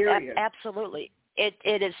 Oh, period. Absolutely. It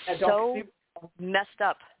is so messed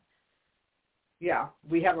up. Yeah,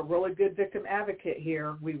 we have a really good victim advocate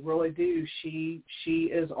here. We really do. She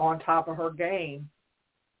is on top of her game,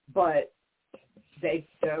 but they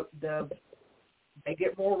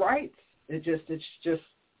get more rights. It's just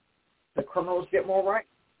the criminals get more rights.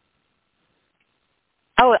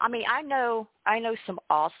 Oh, I mean, I know some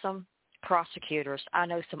awesome prosecutors. I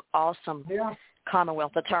know some awesome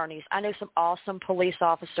Commonwealth attorneys. I know some awesome police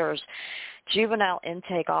officers, juvenile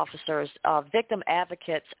intake officers, victim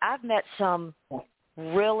advocates. I've met some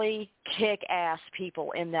really kick-ass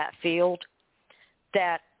people in that field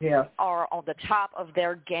that are on the top of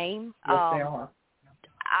their game. Yes, they are.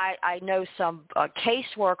 I know some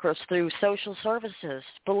caseworkers through social services.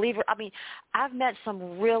 I've met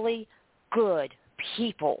some really good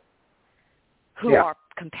people who are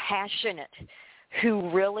compassionate, who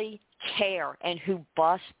really care, and who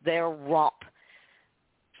bust their rump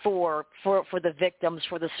for the victims,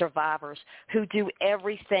 for the survivors, who do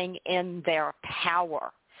everything in their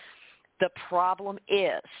power. The problem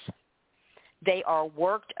is they are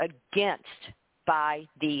worked against by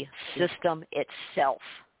the system itself.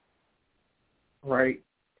 Right.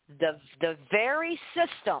 The very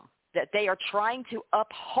system that they are trying to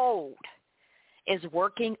uphold is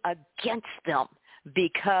working against them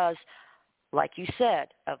because, like you said,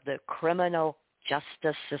 of the criminal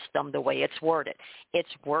justice system, the way it's worded. It's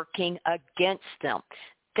working against them.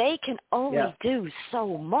 They can only do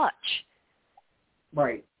so much.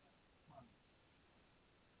 Right.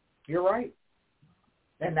 You're right.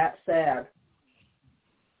 And that's sad.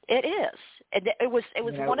 It is. It was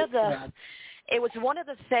one of the it was one of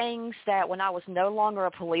the things that when I was no longer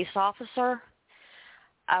a police officer,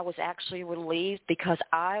 I was actually relieved because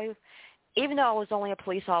even though I was only a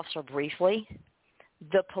police officer briefly,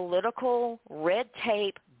 the political red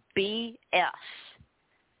tape BS,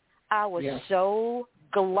 I was so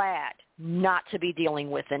glad not to be dealing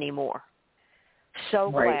with anymore.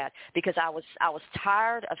 So glad, because I was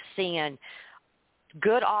tired of seeing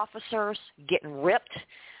good officers getting ripped.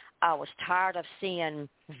 I was tired of seeing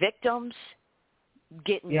victims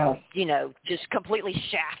getting, just completely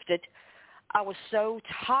shafted. I was so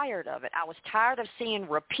tired of it. I was tired of seeing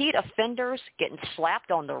repeat offenders getting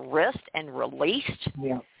slapped on the wrist and released.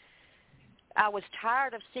 Yeah. I was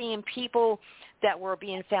tired of seeing people that were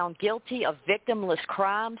being found guilty of victimless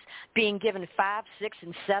crimes being given 5, 6,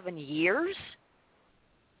 and 7 years.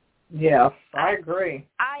 Yeah, I agree.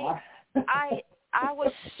 I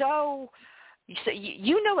was so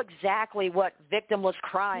you know exactly what victimless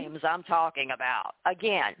crimes I'm talking about.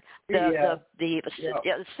 Again, the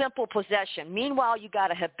simple possession. Meanwhile, you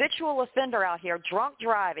got a habitual offender out here drunk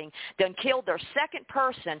driving, then killed their second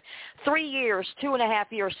person, 3 years,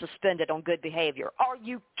 2.5 years suspended on good behavior. Are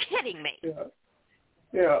you kidding me?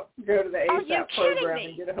 Yeah. Go to the ASAP program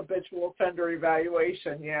and get a habitual offender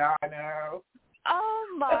evaluation. Yeah, I know.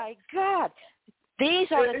 Oh my God. These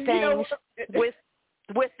are the things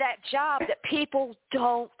with that job that people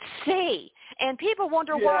don't see. And people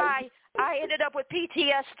wonder why I ended up with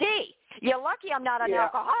PTSD. You're lucky I'm not an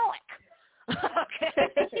alcoholic. Okay.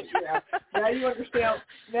 Now you understand.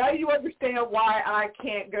 Now you understand why I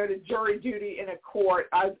can't go to jury duty in a court.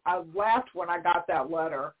 I laughed when I got that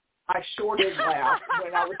letter. I sure did laugh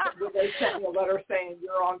when they sent me a letter saying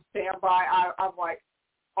you're on standby. I'm like,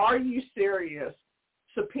 are you serious?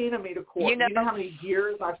 Subpoena me to court. You know how many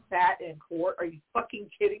years I've sat in court? Are you fucking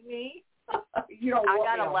kidding me? You don't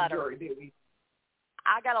want me on jury duty.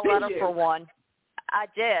 I got a letter for one. I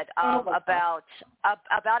did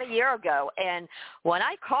about a year ago, and when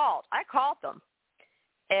I called them,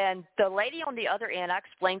 and the lady on the other end, I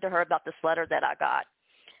explained to her about this letter that I got,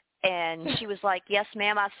 and she was like, "Yes,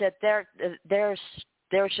 ma'am." I said, "There's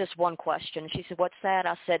just one question." She said, "What's that?"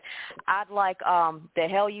 I said, "I'd like the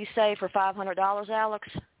hell you say for $500, Alex."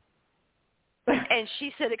 And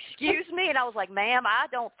she said, "Excuse me," and I was like, "Ma'am, I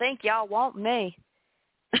don't think y'all want me."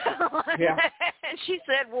 And she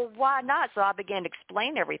said, "Well, why not?" So I began to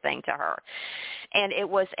explain everything to her. And it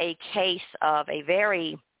was a case of a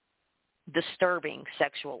very disturbing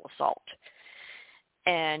sexual assault.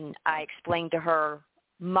 And I explained to her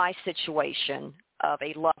my situation of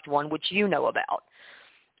a loved one, which you know about.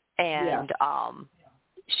 And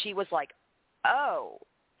she was like, "Oh,"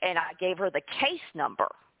 and I gave her the case number.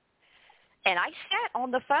 And I sat on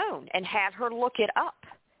the phone and had her look it up.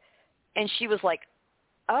 And she was like,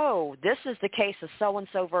 "Oh, this is the case of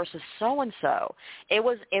so-and-so versus so-and-so." It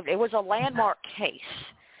was a landmark case.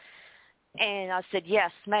 And I said,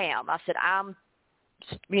 "Yes, ma'am." I said, "I'm,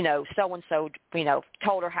 so-and-so,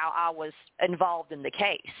 told her how I was involved in the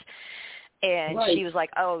case." And she was like,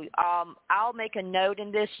 "Oh, I'll make a note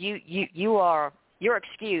in this. You're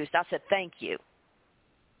excused." I said, "Thank you."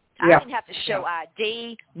 I didn't have to show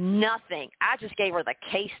ID, nothing. I just gave her the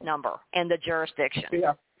case number and the jurisdiction.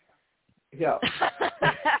 Because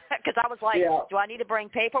I was like, "Do I need to bring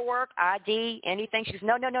paperwork, ID, anything?" She said,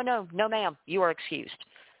 No, ma'am. You are excused.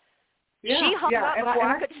 She hung up before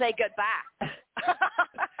I could say goodbye.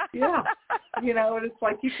 And it's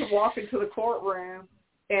like you can walk into the courtroom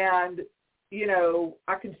and,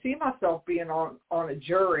 I can see myself being on a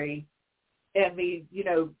jury and me,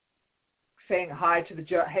 saying hi to the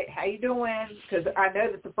judge. "Hey, how you doing?" Because I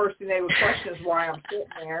know that the first thing they would question is why I'm sitting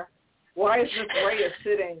there. Why is Miss Rhea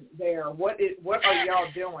sitting there? What are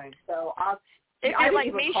y'all doing? So it'd be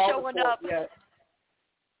like me showing up.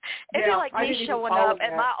 It'd be like me showing up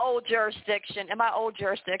at my old jurisdiction,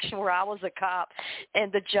 where I was a cop,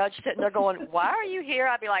 and the judge sitting there going, "Why are you here?"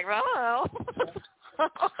 I'd be like, "Oh."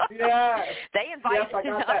 They invited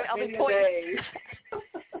me. I'll be pointing.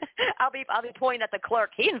 I'll be pointing at the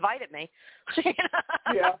clerk. He invited me.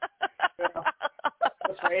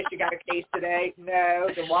 That's right. You got a case today? No.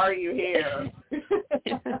 Then why are you here?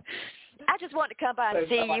 I just wanted to come by and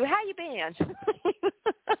see you. How you been?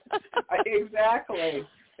 Exactly.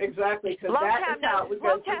 Because that is how we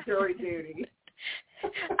go to jury duty.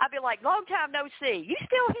 I'd be like, "Long time no see. You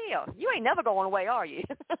still here? You ain't never going away, are you?"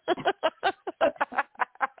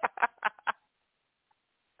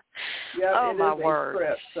 Oh, my word.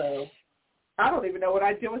 Script, so I don't even know what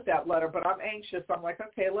I'd do with that letter, but I'm anxious. I'm like,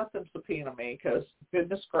 okay, let them subpoena me because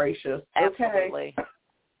goodness gracious. Absolutely. Okay.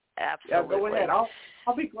 Absolutely. Go ahead.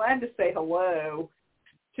 I'll be glad to say hello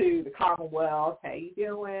to the Commonwealth. How you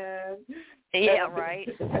doing? Yeah, right.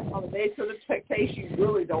 On the nature of the case, you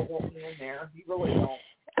really don't want me in there. You really don't.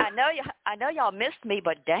 I know y'all missed me,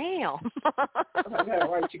 but damn. I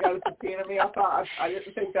know, right? You got to subpoena me. I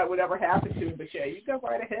didn't think that would ever happen to me, but you go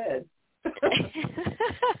right ahead.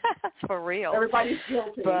 For real. Everybody's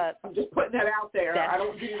guilty. But I'm just putting that out there. I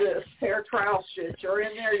don't do this fair trial shit. You're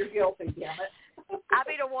in there, you're guilty. Damn it. I'd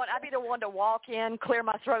be the one to walk in, clear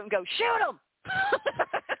my throat, and go, "Shoot him."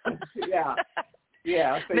 Yeah.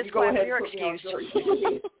 So Miss you go Clapper, ahead you're and put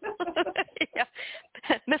excused.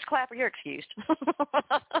 Miss Clapper, you're excused.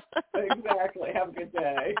 Exactly. Have a good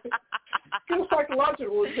day. Do a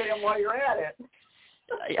psychological exam while you're at it.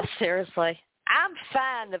 Yeah, seriously. I'm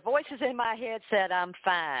fine. The voices in my head said I'm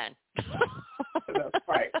fine. That's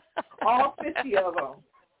right. All 50 of them.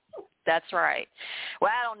 That's right.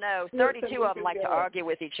 Well, I don't know. 32 of them like to argue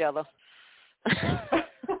with each other.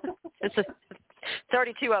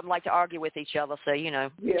 32 of them like to argue with each other, so Yeah,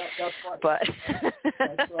 that's right. But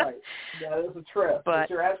that's right. That is a trip. But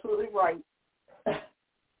you're absolutely right.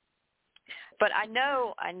 But I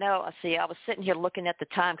know. See, I was sitting here looking at the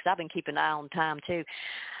time because I've been keeping an eye on time too.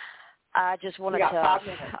 I just wanted to. 5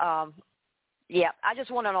 minutes. I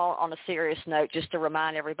just wanted on a serious note just to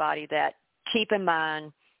remind everybody that keep in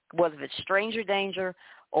mind whether it's stranger danger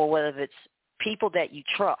or whether it's people that you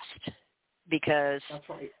trust, because that's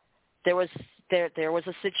right. there was there was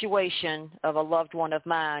a situation of a loved one of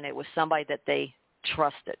mine. It was somebody that they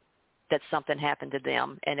trusted, that something happened to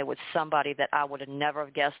them, and it was somebody that I would have never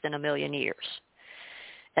have guessed in a million years.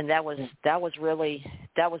 And that was really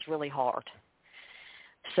hard.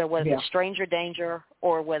 So whether it's stranger danger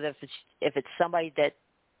or whether if it's somebody that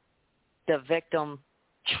the victim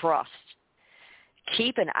trusts,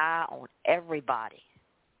 keep an eye on everybody.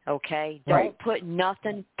 Okay? Right. Don't put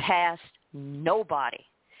nothing past nobody.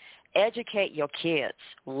 Educate your kids.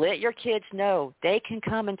 Let your kids know they can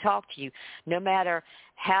come and talk to you, no matter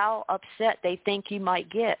how upset they think you might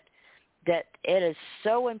get, that it is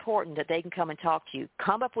so important that they can come and talk to you.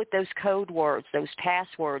 Come up with those code words, those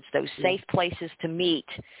passwords, those safe places to meet,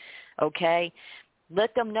 okay?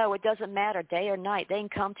 Let them know it doesn't matter day or night. They can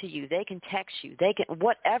come to you. They can text you. They can,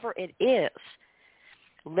 whatever it is.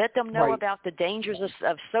 Let them know about the dangers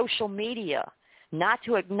of social media. Not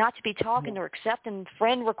to be talking or accepting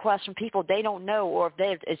friend requests from people they don't know, or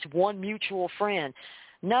if it's one mutual friend.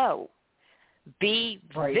 No. Be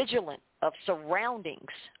vigilant of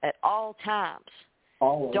surroundings at all times.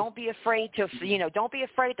 Always. Don't be afraid to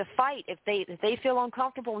fight if they feel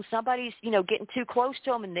uncomfortable and somebody's getting too close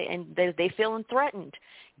to them and they feeling threatened.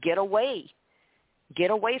 Get away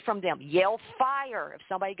from them. Yell fire if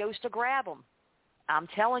somebody goes to grab them. I'm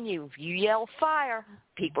telling you, if you yell fire,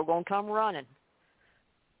 people are going to come running.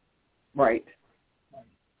 Right.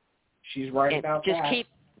 She's right about that.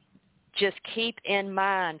 Just keep in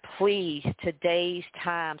mind, please, today's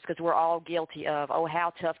times, because we're all guilty of,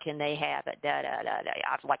 how tough can they have it?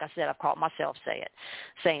 Like I said, I've caught myself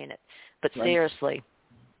saying it. But seriously,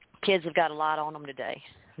 kids have got a lot on them today.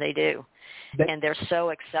 They do. And they're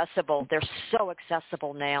so accessible. They're so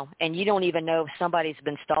accessible now. And you don't even know if somebody's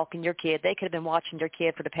been stalking your kid. They could have been watching your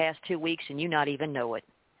kid for the past 2 weeks and you not even know it.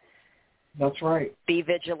 That's right. Be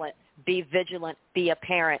vigilant. Be vigilant. Be a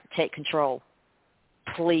parent. Take control.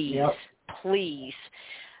 Please, please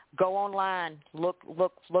go online. Look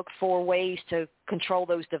for ways to control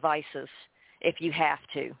those devices if you have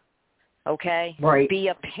to. Okay? Right. Be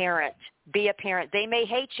a parent. Be a parent. They may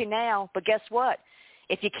hate you now, but guess what?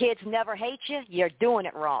 If your kids never hate you, you're doing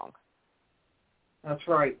it wrong. That's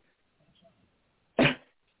right.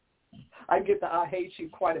 I get the I hate you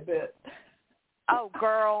quite a bit. Oh,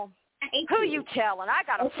 girl. Who you telling? I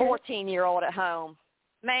got a 14-year-old at home.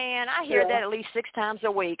 Man, I hear that at least 6 times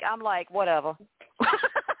a week. I'm like, whatever.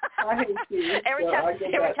 I hate you. Every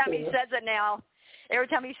time he says it now,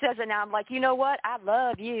 I'm like, you know what? I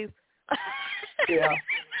love you.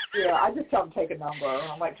 Yeah, I just tell them take a number.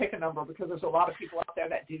 I'm like, take a number because there's a lot of people out there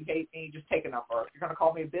that do hate me. Just take a number. If you're going to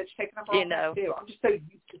call me a bitch, take a number. I'm just so used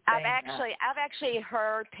to saying I've actually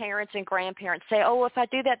heard parents and grandparents say, oh, if I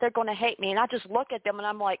do that, they're going to hate me. And I just look at them and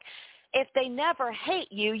I'm like, if they never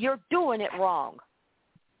hate you, you're doing it wrong.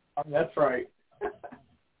 That's right.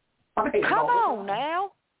 Come on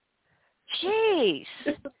now. Jeez.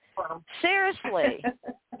 Seriously.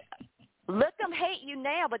 Let them hate you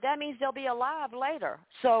now, but that means they'll be alive later.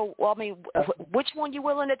 So, which one you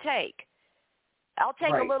willing to take? I'll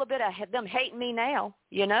take a little bit of them hating me now,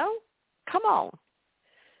 Come on.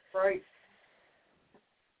 Right.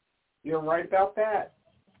 You're right about that.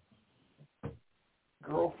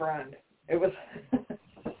 Girlfriend. It was...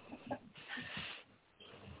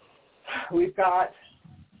 We've got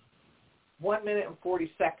 1 minute and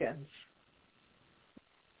 40 seconds.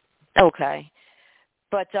 Okay.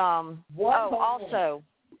 But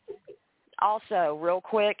also real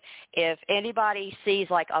quick, if anybody sees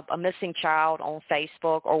like a missing child on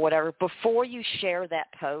Facebook or whatever, before you share that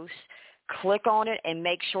post, click on it and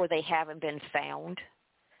make sure they haven't been found,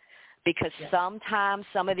 because sometimes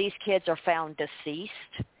some of these kids are found deceased,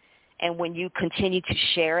 and when you continue to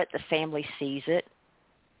share it, the family sees it.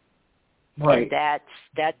 Right. And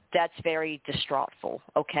that's very distraughtful.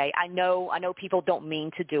 Okay, I know people don't mean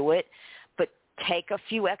to do it, but take a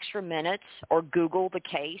few extra minutes or Google the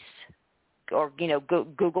case, or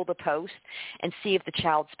Google the post and see if the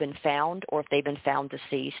child's been found or if they've been found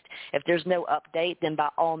deceased. If there's no update, then by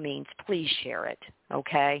all means, please share it.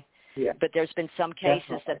 Okay. Yeah. But there's been some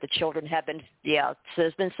cases that the children have been. So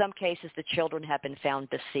there's been some cases the children have been found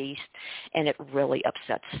deceased, and it really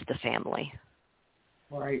upsets the family.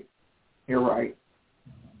 Right. You're right.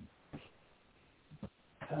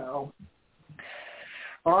 So,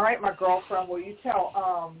 all right, my girlfriend, will you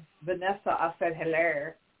tell Vanessa I said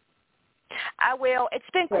hello? I will. It's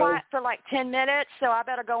been quiet for like 10 minutes, so I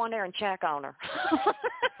better go in there and check on her.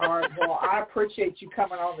 All right. Well, I appreciate you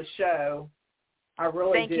coming on the show. I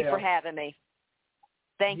really do. Thank you for having me.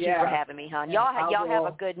 Thank you for having me, hon. Y'all have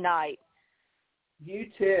a good night. You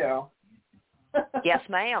too. Yes,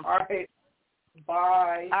 ma'am. All right.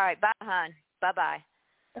 Bye. All right. Bye, hon. Bye-bye.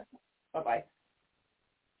 Bye-bye.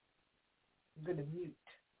 I'm going to mute.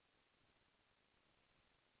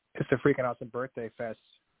 It's the Freakin' Awesome Birthday Fest.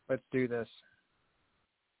 Let's do this.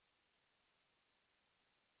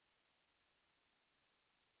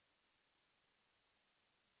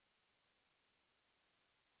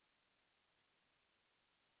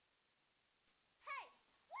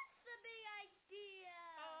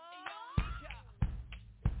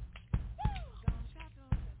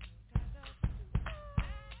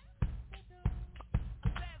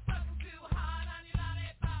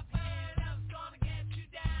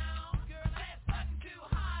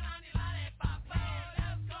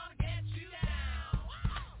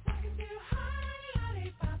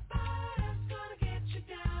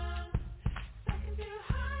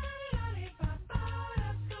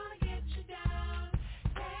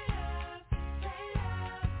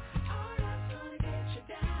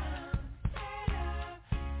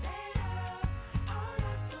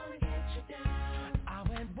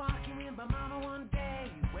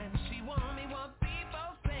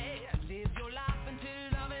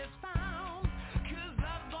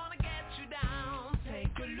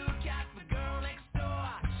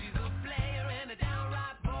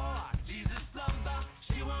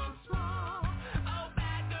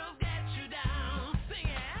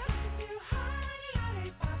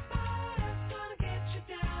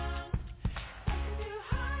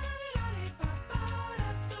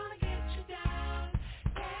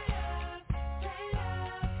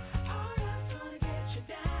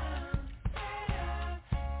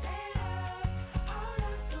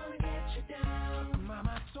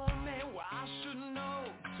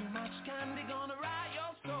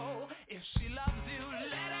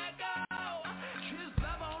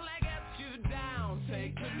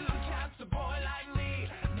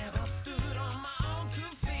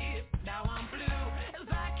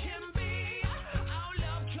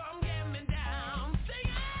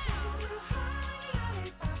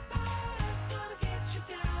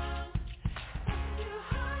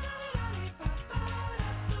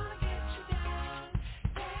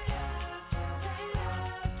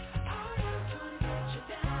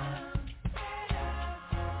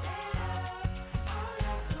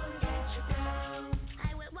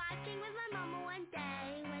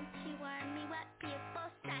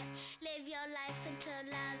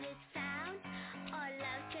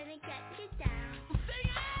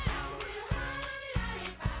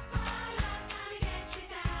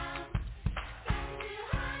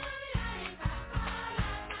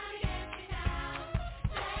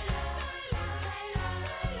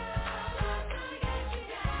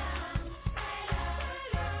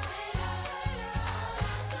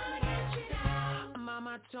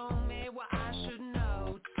 Told me what I should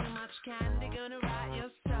know. Too much candy gonna rot your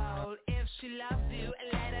soul. If she loves you,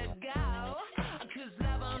 let her go. 'Cause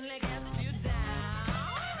love only gets you down.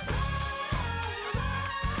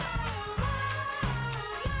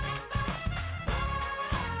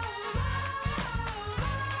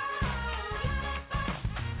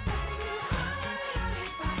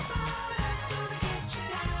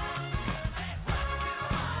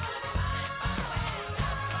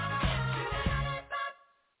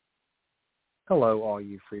 Hello, all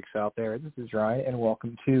you freaks out there. This is Ryan, and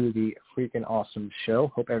welcome to the Freakin' Awesome Show.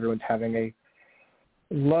 Hope everyone's having a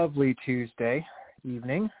lovely Tuesday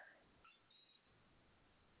evening.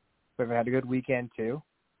 Hope everyone had a good weekend, too.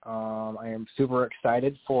 I am super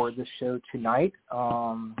excited for the show tonight.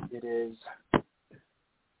 It is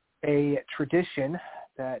a tradition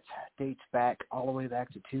that dates back all the way back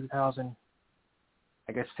to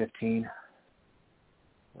 2015,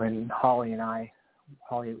 when Holly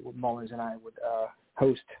Mullins and I would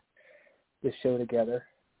host this show together.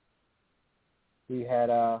 We had,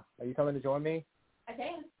 are you coming to join me? I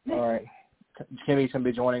can. All right. Kimmy's going to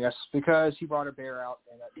be joining us because she brought her bear out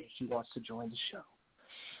and that means she wants to join the show.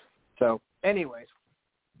 So, anyways,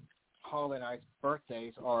 Holly and I's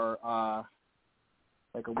birthdays are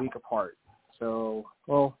like a week apart. So,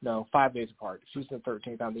 5 days apart. She's the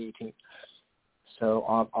 13th, I'm the 18th. So,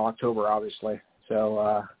 October, obviously.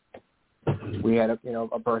 So, we had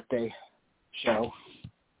a birthday show.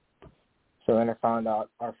 So then I found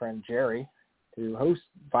out our friend Jerry, who hosts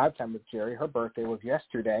Vibe Time with Jerry, her birthday was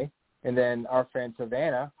yesterday. And then our friend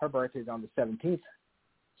Savannah, her birthday is on the 17th.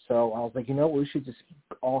 So I was like, we should just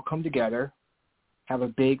all come together, have a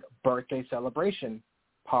big birthday celebration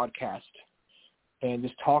podcast, and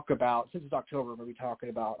just talk about, since it's October, we'll be talking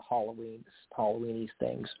about Halloween-y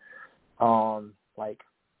things, like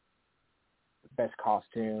best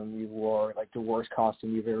costume you wore, like the worst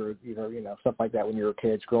costume you've ever, stuff like that when you were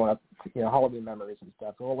kids growing up, Halloween memories and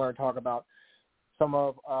stuff. And we'll learn to talk about some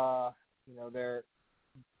of their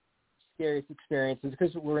scariest experiences,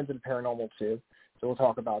 because we're into the paranormal too. So we'll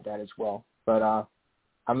talk about that as well. But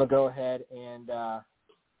I'm going to go ahead and I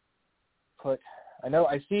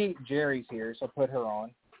see Jerry's here, so put her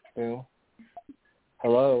on. Boom.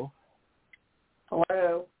 Hello.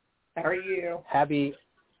 Hello. How are you? Happy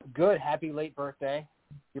late birthday.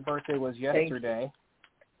 Your birthday was yesterday.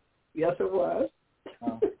 Yes, it was.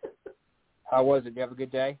 How was it? Did you have a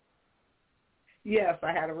good day? Yes,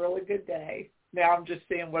 I had a really good day. Now I'm just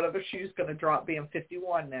seeing what other shoe's going to drop, being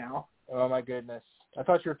 51 now. Oh, my goodness. I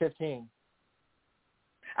thought you were 15.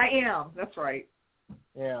 I am. That's right.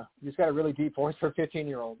 Yeah. You just got a really deep voice for a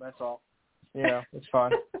 15-year-old. That's all. Yeah, it's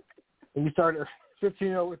fun. And you started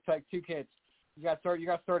 15-year-old with like 2 kids. You got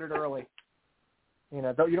started early. You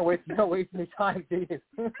don't waste any time, do you?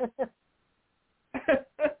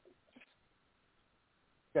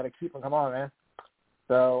 Got to keep them. Come on, man.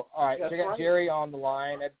 So, all right. So we got Jerry on the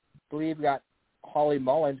line. I believe we got Holly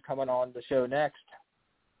Mullins coming on the show next.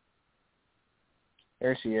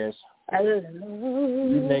 There she is. Hello.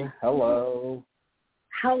 Evening. Hello.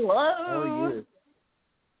 Hello. How are you?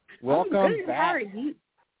 Welcome back. How are you?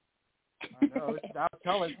 I know. I'm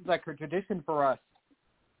telling you, it's like a tradition for us.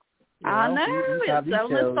 I know. It's so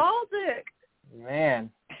nostalgic. Man.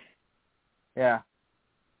 Yeah.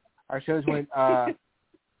 Our shows went.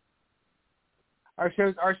 Our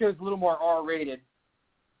show's a little more R-rated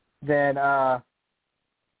than back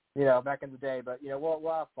in the day. But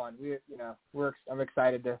we'll have fun. I'm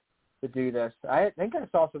excited to do this. I think I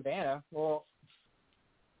saw Savannah. Well,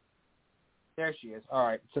 there she is. All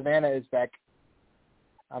right, Savannah is back.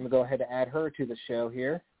 I'm gonna go ahead and add her to the show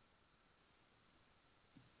here.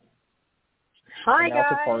 Hi, guys.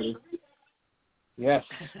 The party. Yes.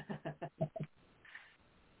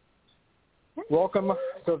 Welcome,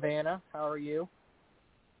 Savannah. How are you?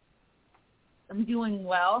 I'm doing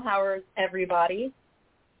well. How is everybody?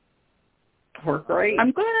 We're great.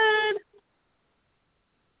 I'm good.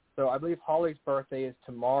 So I believe Holly's birthday is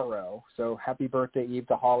tomorrow. So happy birthday Eve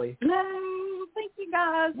to Holly. No, thank you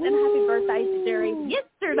guys, and happy birthday to Jerry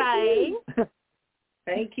yesterday.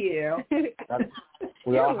 Thank you.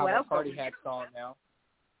 We all have a party hat song now.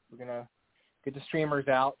 We're gonna get the streamers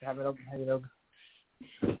out, have it. I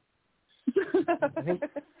think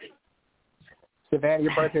Savannah,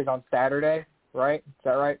 your birthday is on Saturday, right? Is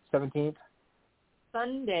that right? 17th.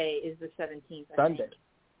 Sunday is the 17th. Sunday.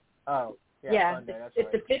 Oh, yeah. Sunday. That's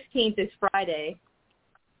right. The 15th is Friday.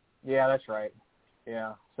 Yeah, that's right.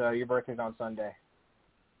 Yeah. So your birthday's on Sunday.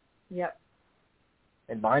 Yep.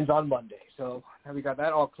 And mine's on Monday. So now we got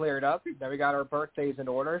that all cleared up. Now we got our birthdays in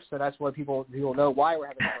order. So that's why people know why we're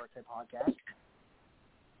having a birthday podcast.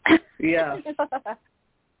 Yeah.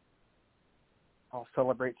 All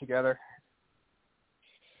celebrate together.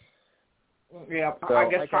 Yeah, so, I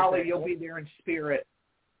guess Holly, you'll be there in spirit.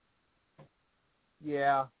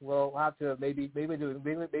 Yeah, we'll have to maybe we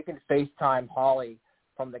can FaceTime Holly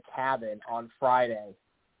from the cabin on Friday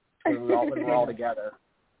when we're all together.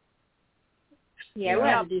 Yeah, we'll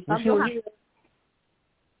have to do something.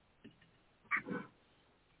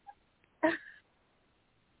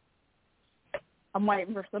 I'm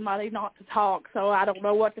waiting for somebody not to talk, so I don't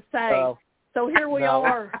know what to say. So here we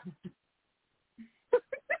are.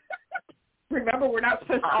 Remember, we're not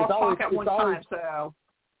supposed to all talk at one time, so.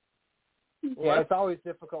 Yeah, it's always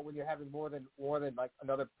difficult when you're having more than like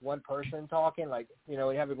another one person talking. Like, when you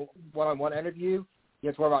have a one-on-one interview, you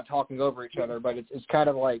have to worry about talking over each other. But it's kind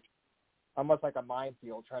of like almost like a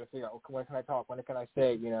minefield, trying to figure out when can I talk, when can I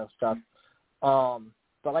say, stuff.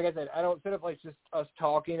 But like I said, instead of like just us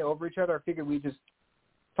talking over each other, I figured we just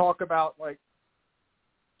talk about like,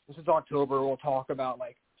 this is October, we'll talk about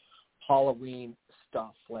like Halloween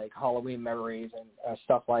stuff, like Halloween memories and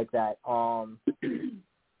stuff like that. Kind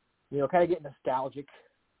of get nostalgic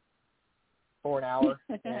for an hour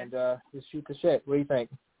and just shoot the shit. What do you think?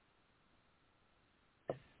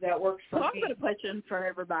 That works for me. I'm going to put in for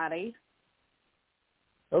everybody.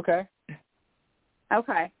 Okay.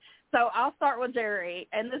 So I'll start with Jerry,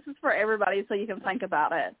 and this is for everybody so you can think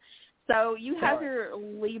about it. So you have your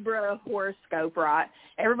Libra horoscope, right?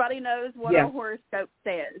 Everybody knows what a horoscope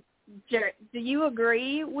says. Jerry, do you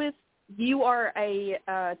agree with you are a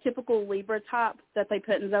typical Libra type that they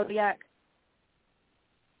put in Zodiac?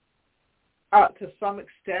 To some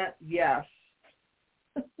extent, yes.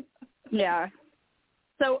 Yeah.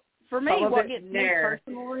 So for me, what gets me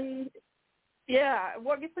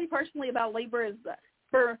personally about Libra is that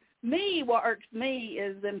for me, what irks me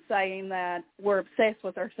is them saying that we're obsessed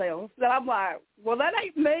with ourselves. And I'm like, well, that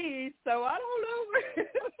ain't me, so I don't know.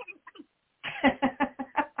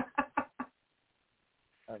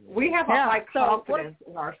 We have a high confidence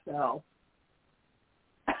in ourselves.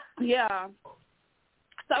 Yeah.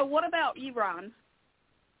 So what about you, Ron?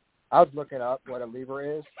 I was looking up what a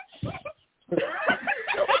Libra is.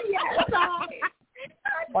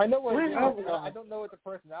 I know what it is. I don't know what the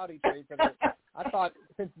personality trait is. I thought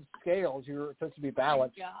since it's scales, you were supposed to be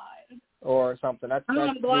balanced or something. That's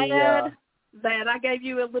I'm glad that I gave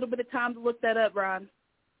you a little bit of time to look that up, Ron.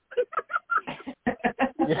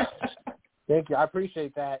 Yeah. Thank you. I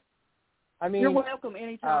appreciate that. I mean, you're welcome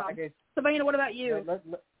anytime. Okay. Savannah, what about you? Let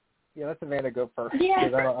Savannah go first. Yeah. I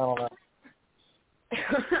don't know.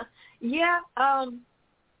 Yeah.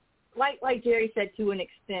 Like Jerry said, to an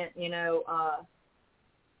extent, you know,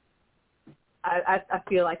 I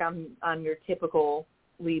feel like I'm your typical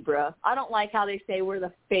Libra. I don't like how they say we're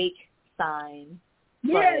the fake sign.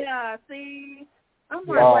 Yeah. See, I'm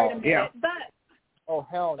like, wait a minute, yeah. but. Oh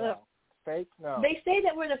hell no. Fake? No. They say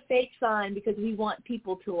that we're the fake sign because we want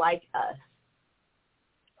people to like us.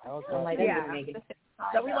 Okay. I'm like, that doesn't make any sense.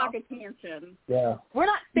 So we like attention. Yeah. We're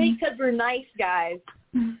not fake because we're nice guys.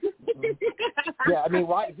 Yeah, I mean,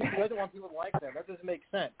 why? Who doesn't want people to like them? That doesn't make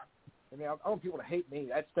sense. I mean, I want people to hate me.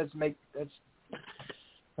 That doesn't make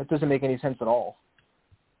any sense at all.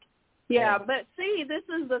 Yeah, but see, this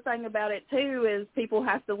is the thing about it too, is people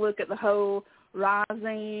have to look at the whole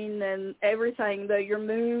rising and everything, your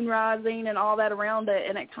moon rising and all that around it,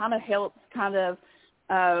 and it kind of helps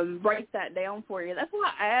break that down for you. That's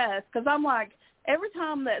why I asked, because I'm like, every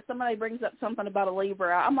time that somebody brings up something about a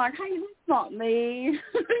Libra, I'm like, hey, that's not me.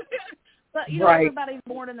 But, you know, everybody's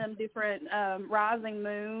born in them different rising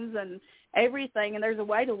moons and everything, and there's a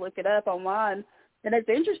way to look it up online. And it's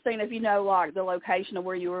interesting if you know, like, the location of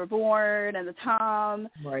where you were born and the time.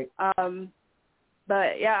 Right.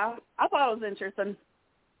 But, yeah, I thought it was interesting.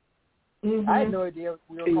 Mm-hmm. I had no idea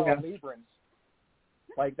we were called Librans.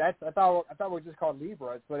 Like, I thought we were just called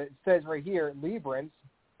Libras, but it says right here, Librans,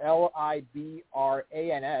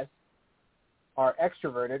 Librans, are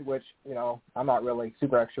extroverted, which, you know, I'm not really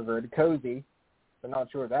super extroverted. Cozy, I'm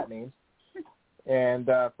not sure what that means. And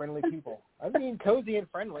friendly people. I mean, cozy and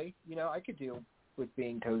friendly. You know, I could deal with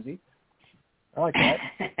being cozy. I like that.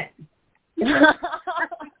 You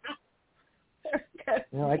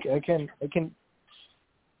know, I can.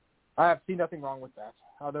 I have seen nothing wrong with that.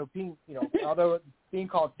 Although being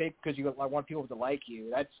called fake because you want people to like you,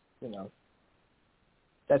 that's, you know,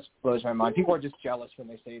 that blows my mind. People are just jealous when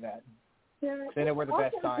they say that. Yeah, they know we're the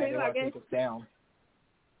best sign. They want to take us down.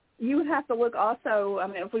 You would have to look also, I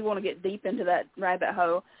mean, if we want to get deep into that rabbit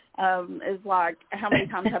hole, is like how many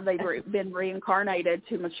times have they been reincarnated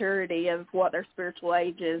to maturity of what their spiritual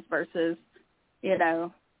age is versus, you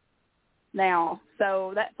know, now.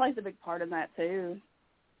 So that plays a big part in that too.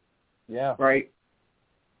 Yeah. Right.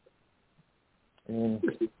 I mean,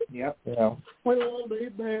 yep. You know. We're a little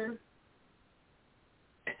bit there.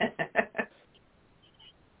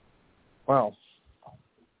 Well.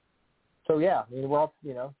 So yeah, I mean, we're all,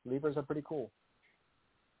 you know, Libras are pretty cool.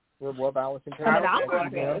 We're well balanced in terms of,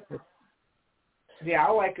 you know. Yeah,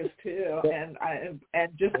 I like us too, and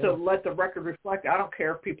just to let the record reflect, I don't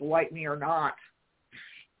care if people like me or not.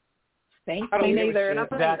 Me neither, and I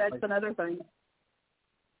think that's another thing.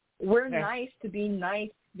 We're nice to be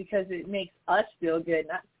nice because it makes us feel good,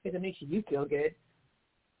 not because it makes you feel good.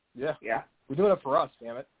 Yeah. Yeah. We're doing it for us,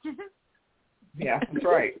 damn it. Yeah, that's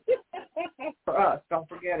right. For us, don't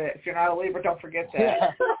forget it. If you're not a Libra, don't forget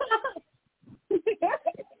that. Yeah.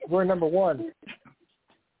 We're number one.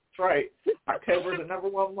 That's right. October's the number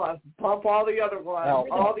one month. Bump all the other ones. No.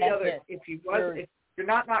 All the other. If you're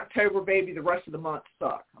not an October baby, the rest of the months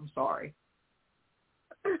suck. I'm sorry.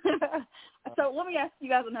 So let me ask you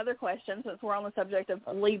guys another question since we're on the subject of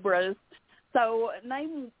Libras. So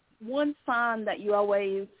name one sign that you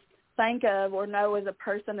always think of or know as a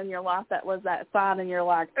person in your life that was that sign, and you're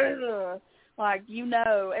like, ugh. Like, you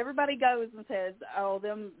know, everybody goes and says, oh,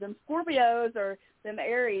 them Scorpios or them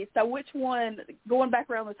Aries. So which one, going back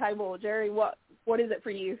around the table, Jerry, what is it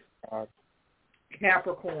for you?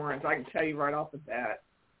 Capricorns, I can tell you right off the bat.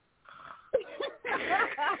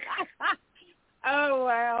 Oh,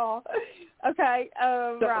 wow. Okay,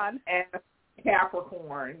 Ron. And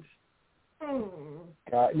Capricorns.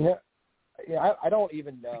 Yeah, I don't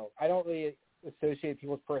even know. I don't really associate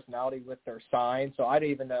people's personality with their sign, so I don't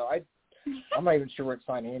even know. I'm not even sure what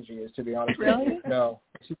sign Angie is, to be honest. Really? No.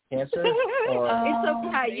 Is she Cancer? Or... It's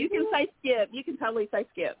okay. You can say skip. You can totally say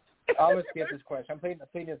skip. I'm going to skip this question. I'm playing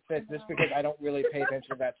it fit just because I don't really pay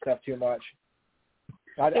attention to that stuff too much.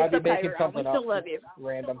 I'd be making something up. We still love you.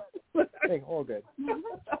 Random. Hey, all good. You're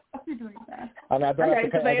doing that. I don't have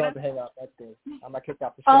to hang up. That's good. I'm not kicked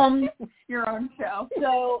off the show. Your own show.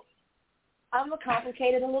 So I'm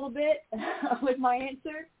complicated a little bit with my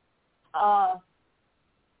answer.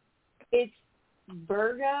 It's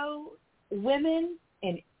Virgo women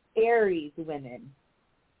and Aries women.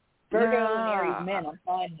 Virgo and Aries men I'm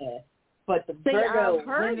fine with. But the Virgo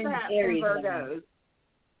women and Aries Virgos.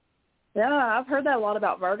 Yeah, I've heard that a lot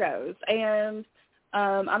about Virgos. And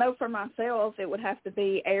I know for myself it would have to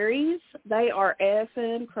be Aries. They are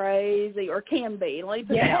effing crazy, or can be. Let me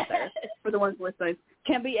put that out there for the ones listening.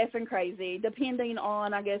 Can be effing crazy, depending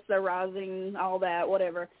on, I guess, their rising, all that,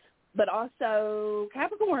 whatever. But also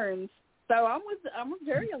Capricorns. So I'm with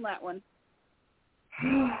Jerry on that one.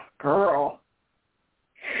 Girl.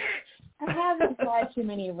 I haven't had too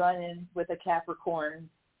many run-ins with a Capricorn,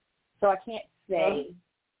 so I can't say.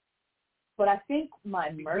 But I think my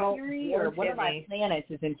Mercury or one of my planets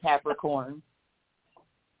is in Capricorn.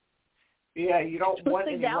 Yeah, you don't want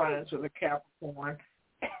any run-ins with a Capricorn.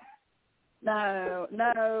 No.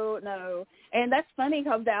 And that's funny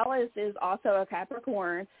because Dallas is also a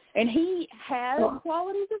Capricorn, and he has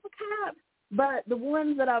qualities of a Cap, but the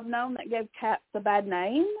ones that I've known that gave Caps a bad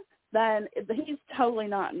name, then he's totally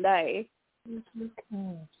not in day.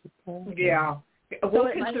 Yeah. So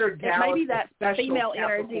it may be that female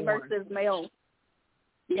energy versus male.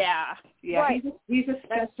 Yeah. Yeah, right. He's a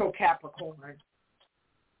special Capricorn.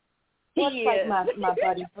 He like my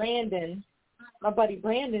buddy Brandon. My buddy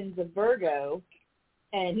Brandon's a Virgo,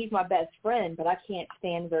 and he's my best friend, but I can't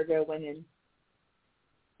stand Virgo women.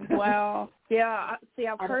 Wow. Yeah. See,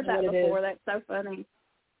 I've heard that before. That's so funny.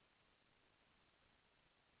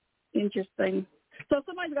 Interesting. So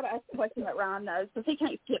somebody's got to ask the question that Ryan knows, because he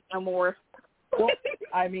can't skip no more. Well,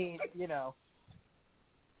 I mean, you know,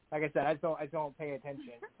 like I said, I don't pay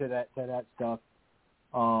attention to that stuff.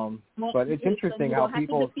 But it's interesting how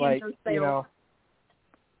people like, you know,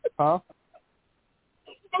 huh?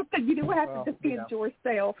 You do have to defend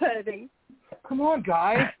yourself, honey. Come on,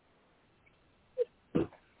 guys.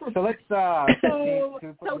 So let's. So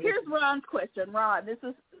here's Ron's question. Ron, this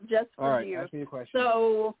is just for all right, you. Ask me a question.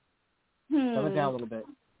 So, Dumb it down a little bit.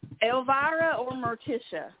 Elvira or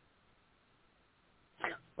Morticia?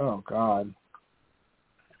 Oh God.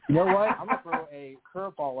 You know what? I'm gonna throw a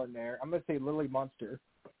curveball in there. I'm gonna say Lily Munster.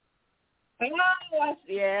 Oh,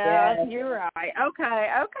 yeah, you're right. Okay,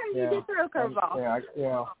 you did throw a curveball.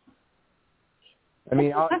 Yeah. I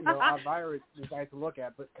mean, Elvira is nice to look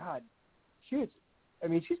at, but God, she's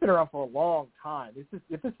been around for a long time. If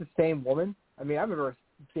this is the same woman, I mean, I remember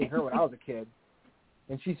seeing her when I was a kid,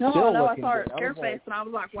 and she's still looking I saw her good. at Scareface, and I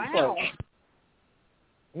was like, wow.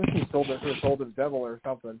 I think she sold to the devil or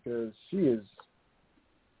something, because she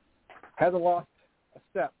hasn't lost a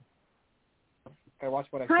step. I watch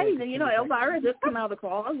what I say. Crazy, you know, Elvira just come out of the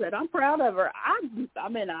closet. I'm proud of her. I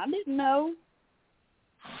mean, I didn't know.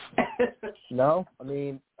 No, I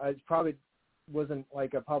mean, it probably wasn't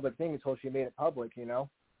like a public thing until she made it public, you know.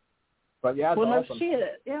 But yeah, it's awesome. No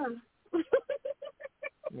shit, yeah.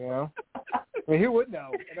 You know, I mean, who would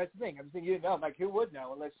know? And that's the thing. I'm saying you didn't know. Like, who would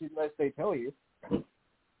know unless they tell you?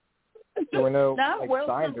 There were no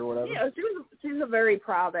signs or whatever. Yeah, she's a very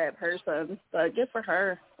private person. So good for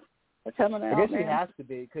her for coming out. I guess she has to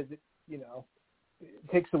be, because it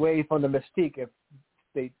takes away from the mystique if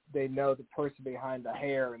they know the person behind the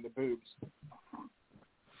hair and the boobs.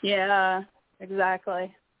 Yeah,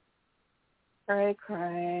 exactly. Cray.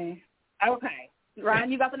 Okay,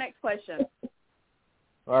 Ryan, you got the next question.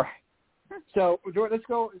 All right. So let's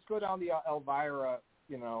go down the Elvira,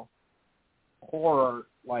 horror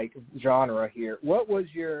like genre here. What was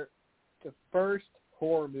the first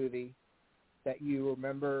horror movie that you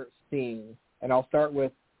remember seeing? And I'll start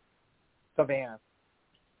with Savannah.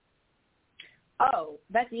 Oh,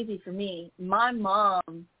 that's easy for me. My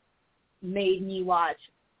mom made me watch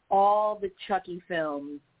all the Chucky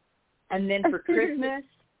films, and then for Christmas,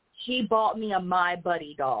 she bought me a My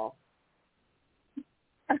Buddy doll.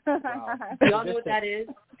 Wow. Y'all know what that is?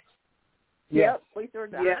 Yep, we sure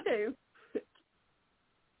do. I do.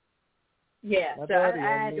 Yeah, so I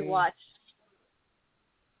had to watch.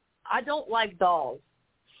 I don't like dolls.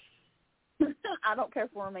 I don't care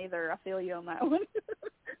for them either. I feel you on that one.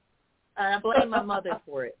 And I blame my mother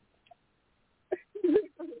for it.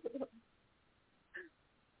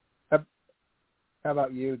 How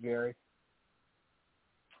about you, Jerry?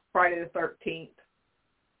 Friday the 13th.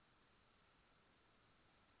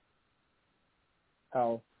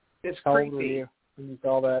 It's how creepy. old were you when you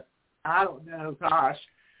saw that? I don't know. Gosh.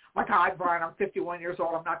 My God, Brian, I'm 51 years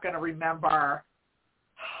old. I'm not going to remember.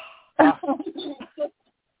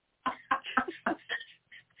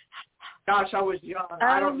 Gosh, I was young.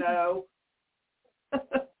 I don't know.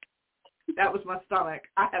 That was my stomach.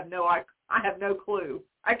 I have no clue.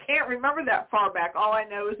 I can't remember that far back. All I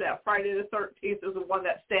know is that Friday the 13th is the one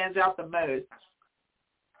that stands out the most.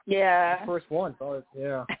 Yeah. The first one. So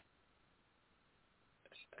yeah.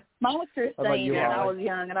 Mine was Christine, and I was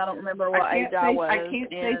young, and I don't remember what age I was. I can't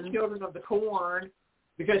say Children of the Corn,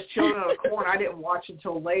 because Children of the Corn I didn't watch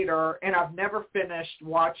until later, and I've never finished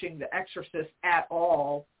watching The Exorcist at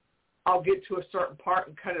all. I'll get to a certain part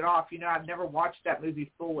and cut it off. You know, I've never watched that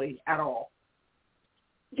movie fully at all.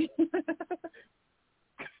 See,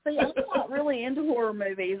 I'm not really into horror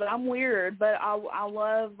movies. I'm weird, but I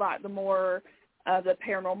love like the more the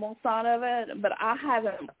paranormal side of it. But I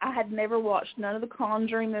had never watched none of the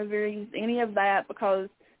Conjuring movies, any of that, because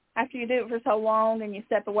after you do it for so long and you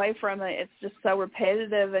step away from it, it's just so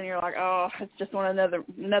repetitive, and you're like, oh, it's just another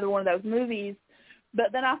one of those movies.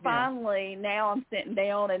 But then I finally, now I'm sitting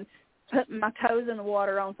down and putting my toes in the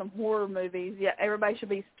water on some horror movies. Yeah, everybody should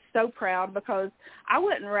be so proud, because I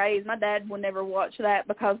wasn't raised. My dad would never watch that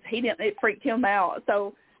because it freaked him out.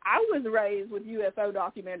 So I was raised with UFO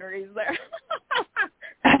documentaries there.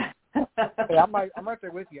 Hey, I'm right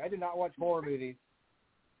there with you. I did not watch horror movies.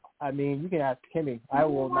 I mean, you can ask Kimmy. I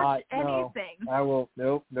will not. Anything. No, I will.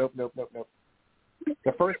 Nope.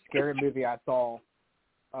 The first scary movie I saw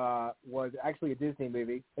was actually a Disney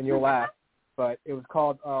movie, and you'll laugh, but it was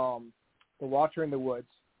called The Watcher in the Woods,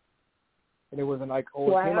 and it was in it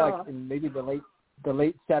came out in maybe the late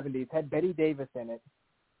 70s. It had Betty Davis in it,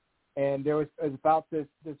 and it was about this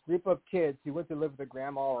group of kids who went to live with their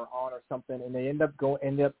grandma or aunt or something, and they end up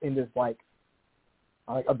in this like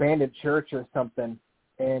abandoned church or something,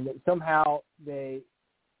 and somehow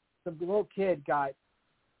some little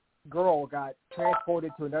girl got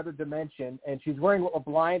transported to another dimension, and she's wearing a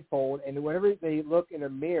blindfold, and whenever they look in a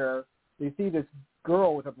mirror, they see this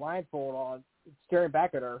girl with a blindfold on staring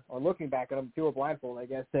back at her, or looking back at them through a blindfold, I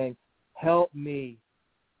guess, saying, "Help me,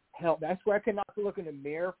 help." That's where I could not look in the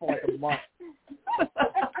mirror for like a month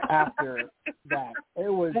after that.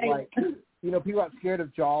 It was like, people got scared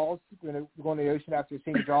of Jaws, going to the ocean after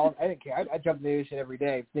seeing Jaws. I didn't care. I jumped in the ocean every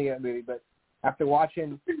day seeing that movie, but after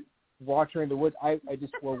watching Watcher in the Woods, I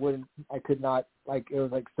just wouldn't. I could not. Like, it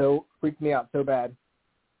was like so freaked me out so bad.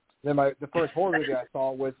 Then the first horror movie I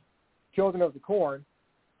saw was Children of the Corn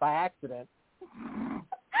by accident.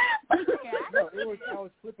 No, I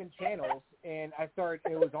was flipping channels, and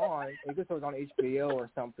it was on. I guess it was on HBO or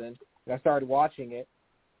something, and I started watching it.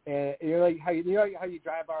 And how you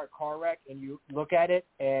drive by a car wreck and you look at it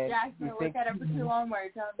and you think, look at it for too long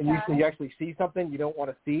where you actually see something you don't want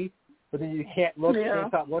to see, but then you can't look and can't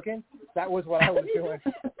stop looking. That was what I was doing,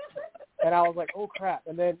 and I was like, oh crap!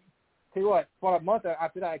 And then, tell you what, about a month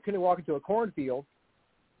after that, I couldn't walk into a cornfield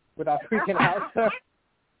without freaking out.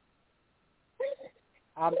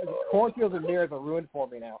 Cornfields and mirrors are ruined for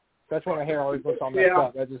me now. That's when my hair always looks all messed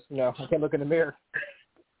up. I just, I can't look in the mirror.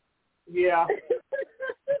 Yeah.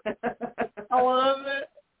 I love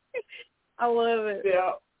it.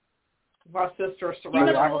 Yeah. My sister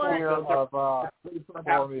surrounded by a fear of horror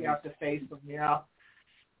movies. You have to face them, yeah.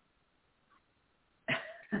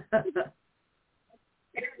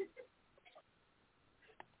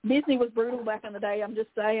 Disney was brutal back in the day, I'm just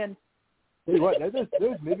saying. Tell you what,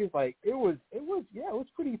 those movies, like, it was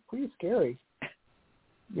pretty scary,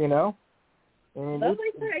 And they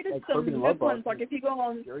created some good ones. Like, if you go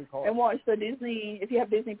on and watch the Disney, if you have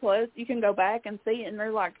Disney Plus, you can go back and see it, and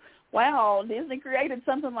they're like, wow, Disney created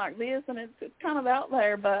something like this, and it's kind of out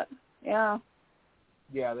there, but, yeah.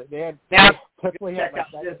 Yeah, they definitely had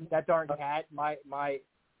that darn cat. My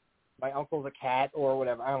uncle's a cat or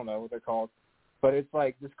whatever. I don't know what they're called. But it's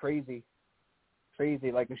like just crazy,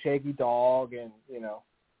 like the Shaggy Dog and,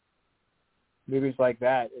 movies like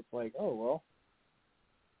that. It's like, oh, well.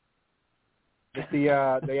 Just the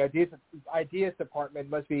ideas department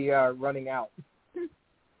must be running out.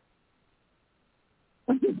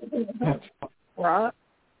 Right.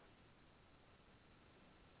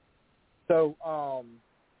 So,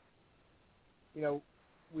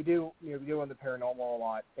 we do on the paranormal a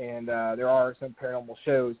lot, and there are some paranormal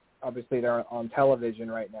shows. Obviously, they're on television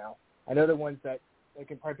right now. I know the ones that I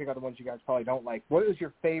can probably pick out the ones you guys probably don't like. What is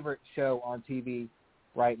your favorite show on TV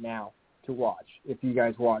right now to watch? If you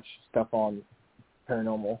guys watch stuff on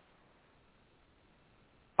paranormal,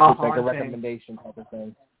 it's like a recommendation type of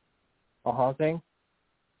thing. A haunting?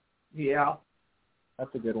 Yeah,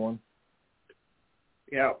 that's a good one.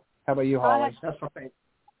 Yeah. How about you, Holly? That's my favorite.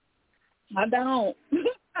 I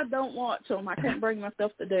don't watch them. I can't bring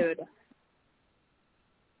myself to do it.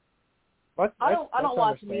 I don't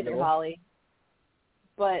watch them either, Holly.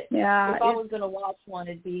 But if I was going to watch one,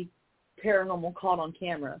 it'd be Paranormal Caught on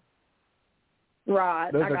Camera. Right.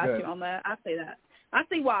 I got you on that. I see that. I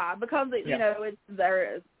see why. Because,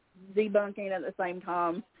 they're debunking at the same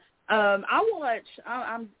time. I'm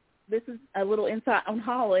this is a little insight on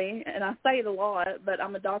Holly, and I say it a lot, but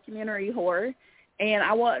I'm a documentary whore, and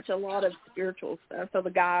I watch a lot of spiritual stuff, so the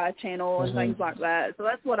Gaia channel and things like that. So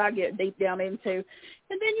that's what I get deep down into.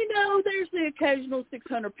 And then, there's the occasional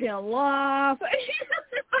 600-pound life.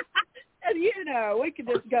 And, we could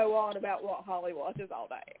just go on about what Holly watches all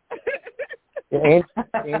day.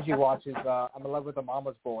 Angie watches I'm in Love with a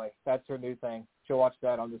Mama's Boy. That's her new thing. She'll watch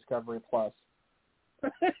that on Discovery Plus.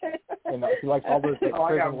 And she likes all those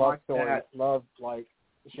prison love stories, love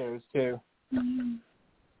shows too.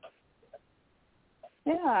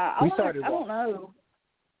 Yeah, I don't know.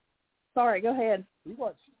 Sorry, go ahead. I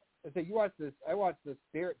watched this. I watched the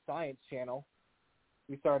Spirit Science channel.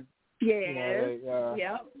 We started. Yeah.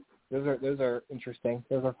 Yeah. Those are interesting.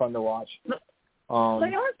 Those are fun to watch. They are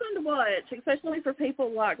fun to watch, especially for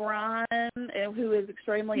people like Ryan, who is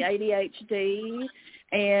extremely ADHD,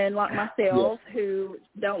 and like myself, who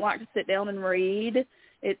don't like to sit down and read.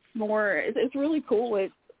 It's really cool.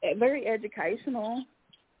 It's very educational,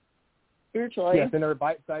 spiritually. Yes, and they're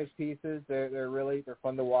bite-sized pieces. They're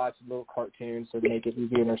fun to watch, little cartoons, so they make it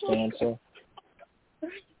easy to understand. So.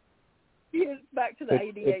 Back to the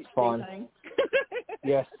ADHD fun. thing.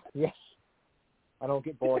 Yes. I don't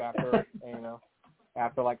get bored after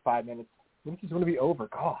after like 5 minutes. When is this going to be over?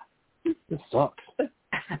 God, this sucks.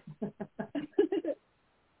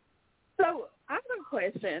 So I have a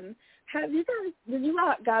question. Did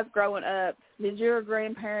you guys growing up, did your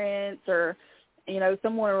grandparents or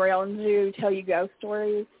someone around you tell you ghost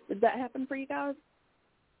stories? Did that happen for you guys?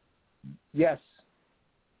 Yes,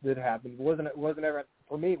 it happened. It wasn't ever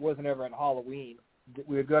for me. It wasn't ever at Halloween.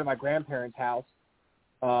 We would go to my grandparents' house,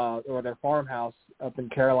 or their farmhouse up in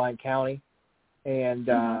Caroline County, and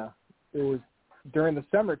it was during the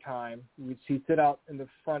summertime. She'd sit out in the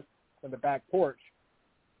front on the back porch,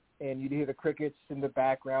 and you'd hear the crickets in the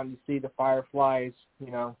background. You see the fireflies,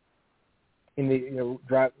 in the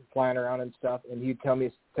flying around and stuff. And he'd tell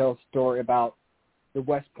a story about the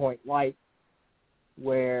West Point light,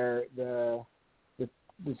 where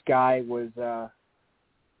this guy was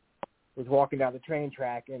walking down the train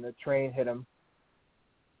track, and the train hit him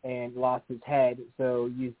and lost his head. So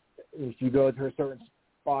if you go to a certain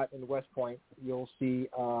spot in West Point, you'll see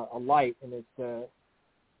a light, and it's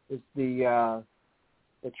the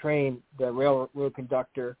train, the railroad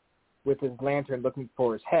conductor with his lantern looking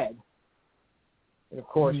for his head. And of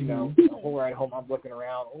course, the whole ride home, I'm looking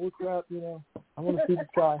around. Oh crap, I want to see this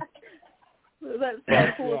guy. That's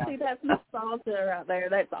so cool. Yeah. See, that's nostalgia right there.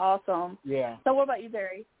 That's awesome. Yeah. So what about you,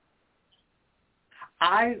 Barry?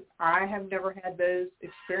 I have never had those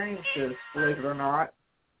experiences, believe it or not.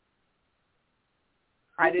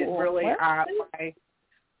 I didn't really.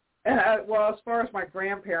 Well, as far as my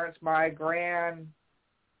grandparents, my grandfather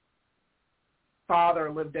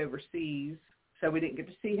lived overseas, so we didn't get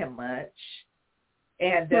to see him much.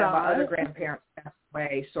 And then my other grandparents passed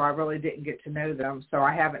away, so I really didn't get to know them. So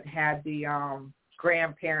I haven't had the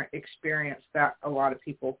grandparent experience that a lot of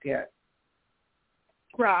people get.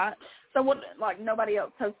 Right. So what? Like nobody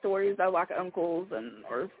else has stories though, like uncles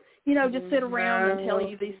or just sit around and tell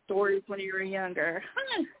you these stories when you were younger.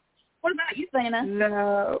 What about you, Santa?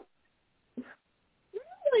 No.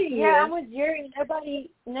 Really? Yeah, I'm with Jerry.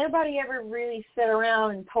 Nobody ever really sat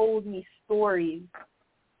around and told me stories.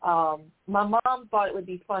 My mom thought it would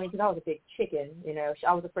be funny because I was a big chicken.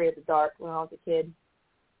 I was afraid of the dark when I was a kid,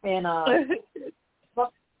 and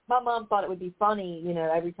my mom thought it would be funny,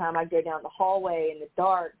 every time I go down the hallway in the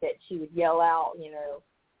dark that she would yell out,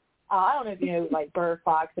 I don't know if you know, like Burr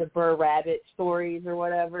Fox or Burr Rabbit stories or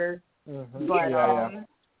whatever. Mm-hmm. But,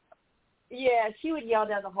 yeah, she would yell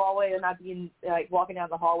down the hallway, and I'd be walking down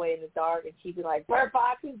the hallway in the dark, and she'd be like, Burr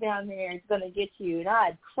Fox is down there, it's going to get you. And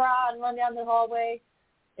I'd cry and run down the hallway,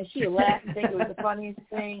 and she would laugh and think it was the funniest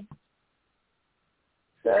thing.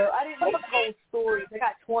 So I didn't know the whole stories. I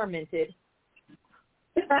got tormented.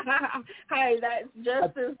 Hey, that's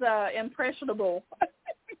just as impressionable.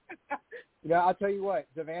 I'll tell you what,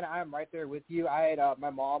 Savannah, I'm right there with you. I had my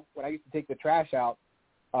mom, when I used to take the trash out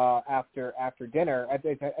after dinner, I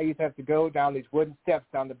used to have to go down these wooden steps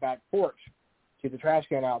down the back porch to the trash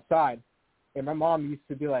can outside. And my mom used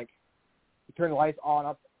to be like, you turn the lights on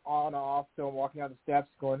and off, so I'm walking down the steps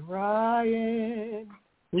going, Ryan.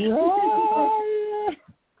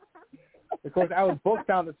 Of course, I was booked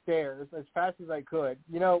down the stairs as fast as I could.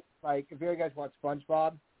 Like if you guys watch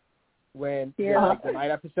SpongeBob, when the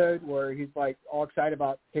night episode where he's like all excited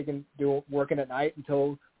about working at night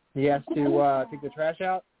until he has to take the trash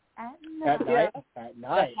out at night.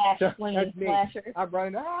 So that's me. I'm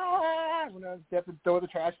running. When I step and throw the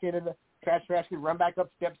trash can in the trash can, run back up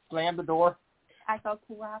steps, slam the door. I felt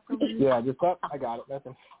cool. Yeah, just up. I got it.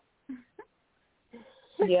 Nothing.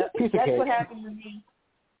 Yeah, Piece of that's cake. what happened to me.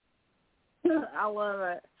 I love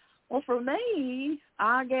it. Well, for me,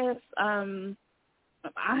 I guess I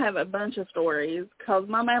have a bunch of stories because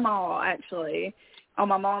my mama actually, on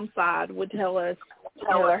my mom's side, would tell us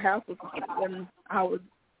how their house was when I was,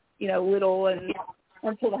 little and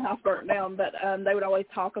until the house burnt down. But they would always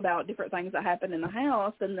talk about different things that happened in the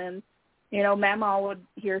house. And then, Mama would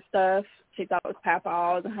hear stuff. She thought it was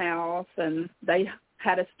Papa in the house. And they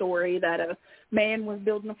had a story that a man was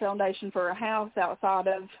building a foundation for a house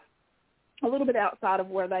a little bit outside of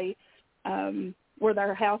where where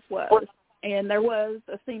their house was. And there was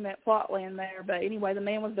a cement plot land there. But anyway, the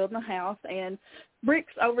man was building a house and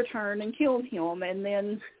bricks overturned and killed him. And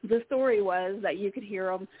then the story was that you could hear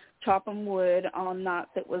them chopping wood on nights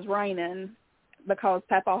it was raining because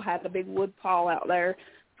Papa had a big wood pile out there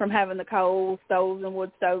from having the coal stoves and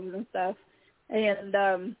wood stoves and stuff.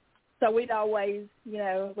 And so we'd always,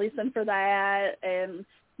 listen for that. And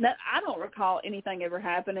I don't recall anything ever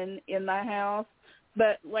happening in that house.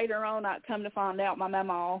 But later on, I'd come to find out my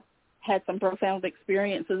mama had some profound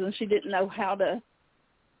experiences, and she didn't know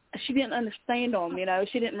she didn't understand them,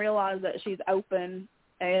 She didn't realize that she's open.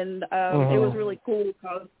 And it was really cool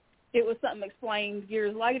because it was something explained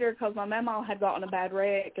years later because my mama had gotten a bad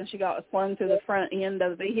wreck, and she got slung through the front end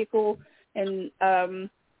of the vehicle, and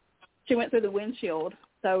she went through the windshield.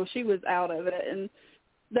 So she was out of it. And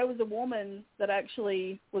there was a woman that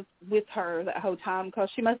actually was with her that whole time because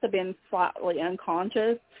she must have been slightly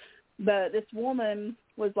unconscious. But this woman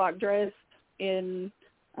was, dressed in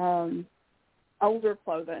older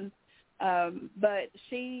clothing. But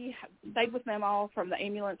she stayed with Mama from the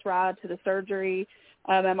ambulance ride to the surgery.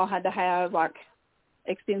 Mama had to have,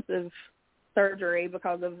 extensive surgery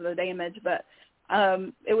because of the damage. But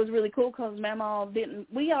it was really cool because Mama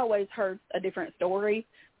we always heard a different story.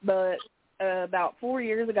 But about 4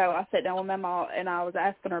 years ago, I sat down with Mama and I was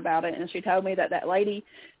asking her about it, and she told me that lady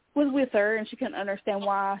was with her and she couldn't understand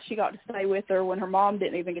why she got to stay with her when her mom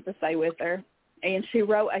didn't even get to stay with her. And she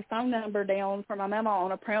wrote a phone number down for my Mama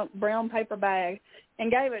on a brown paper bag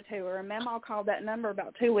and gave it to her. And Mama called that number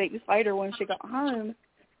about 2 weeks later when she got home,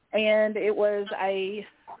 and it was a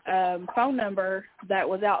phone number that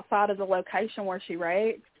was outside of the location where she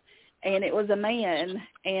wrecked. And it was a man,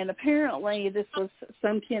 and apparently this was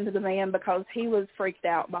some kin to the man because he was freaked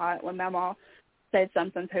out by it when Mama said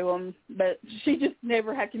something to him. But she just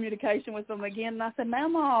never had communication with him again. And I said,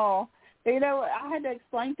 Mama, I had to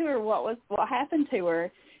explain to her what happened to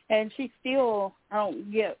her. And she still, I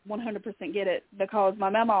don't 100% get it because my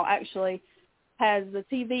Mama actually has the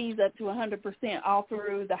TVs up to 100% all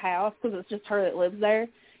through the house because it's just her that lives there.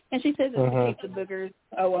 And she says it's to keep the boogers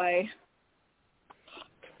away.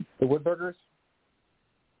 The Woodburgers?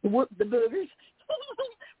 The boogers.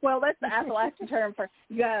 Well, that's the Appalachian term for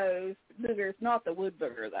ghost boogers, not the wood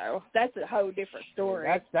booger, though. That's a whole different story.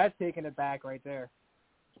 That's taking it back right there.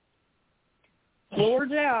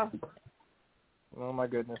 Lord, yeah. Oh, my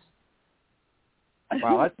goodness.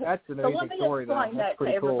 Wow, that's an amazing story, though. So let me explain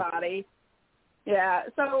that to everybody. Cool. Yeah,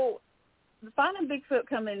 so finding Bigfoot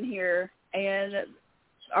come in here, and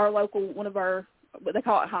our local, they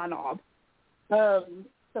call it High Knob. So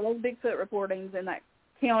those Bigfoot reportings in that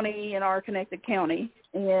county, in our connected county,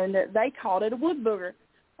 and they called it a wood booger.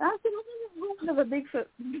 And I said, what of a Bigfoot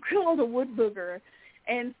called a wood booger?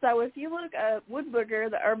 And so if you look up wood booger,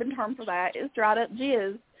 the urban term for that is dried up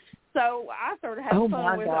jizz. So I started having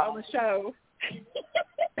fun with it on the show.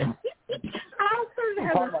 I started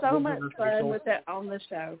having so much fun with it on the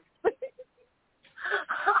show.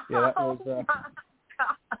 Yeah, that was...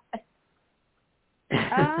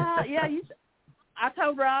 I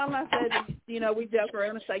told Ryan, I said, we joke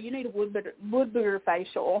around and say, you need a wood booger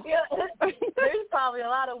facial. Yeah, there's probably a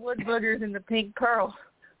lot of wood boogers in the pink pearl.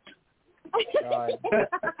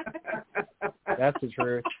 That's the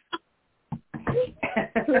truth.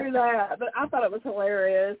 True that. But I thought it was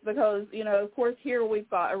hilarious because, of course, here we've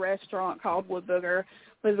got a restaurant called Wood Booger.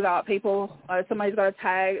 We've got people, somebody's got a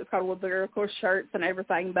tag, it's called Wood Booger, of course, shirts and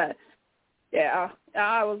everything. But, yeah,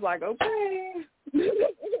 I was like, okay.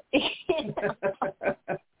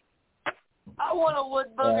 I want a wood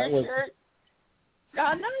booger shirt.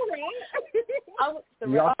 I know,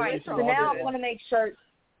 right? All right, so now I'm going to make shirts.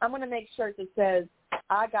 I'm going to make shirts that says,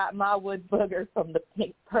 I got my wood booger from the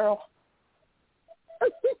pink pearl.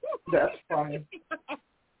 That's funny.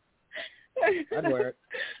 I'd wear it.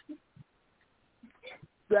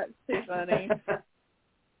 That's too funny.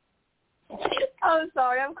 I'm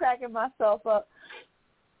sorry, I'm cracking myself up.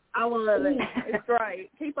 I love it. It's great.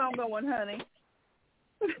 Keep on going, honey.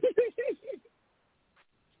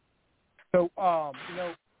 So,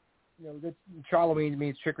 Halloween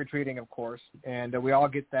means trick or treating, of course, and we all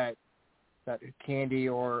get that candy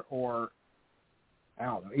or I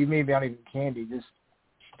don't know, maybe not even candy, just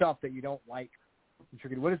stuff that you don't like.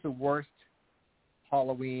 What is the worst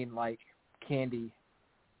Halloween candy?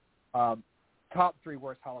 Top 3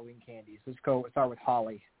 worst Halloween candies. Let's start with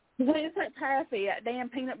Holly. It's that taffy, that damn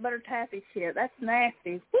peanut butter taffy shit. That's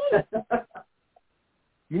nasty.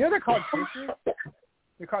 They're called kisses?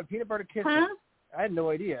 They're called peanut butter kisses. Huh? I had no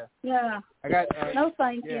idea. Yeah. I got no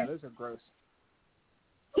thank you. Yeah, those are gross.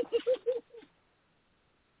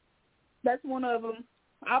 That's one of them.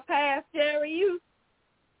 I'll pass, Jerry. You?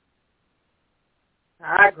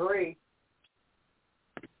 I agree.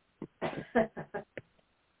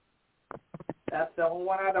 That's the only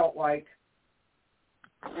one I don't like.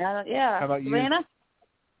 Yeah. How about you? Savannah?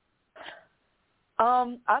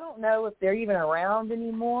 I don't know if they're even around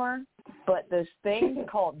anymore, but those things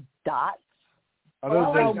called dots. Are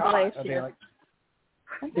those bless are you. they like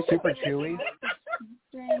super chewy?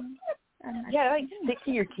 Yeah, they stick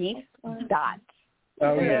to your teeth. Dots.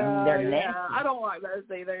 Oh yeah. They're nasty. Yeah, I don't like those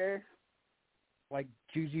either. Like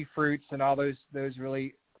juicy fruits and all those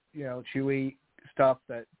really chewy stuff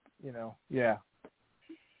that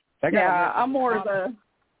yeah. I'm more of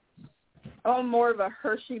a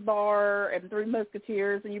Hershey bar and 3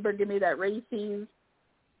 Musketeers, and you better give me that Reese's.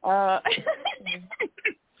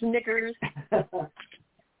 Snickers. What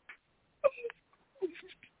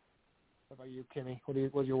about you, Kimmy?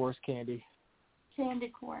 What's your worst candy?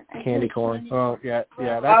 Candy corn. Candy corn. Oh yeah.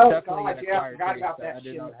 That's definitely an acquired taste that I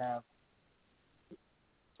did not have.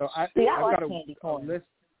 So I've like got candy a corn.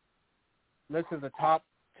 list of the top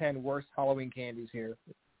 10 worst Halloween candies here.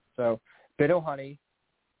 So Bit of Honey,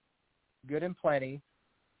 Good and Plenty,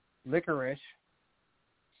 Licorice,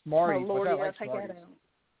 Smarties. Oh, Lord, which I like take Smarties. that out.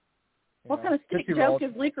 What kind of stick joke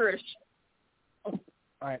is licorice?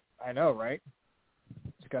 I know, right?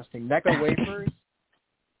 Disgusting. Necco wafers,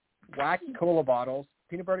 wacky cola bottles,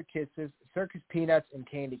 peanut butter kisses, circus peanuts, and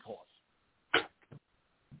candy corn.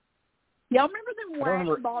 Y'all remember them wax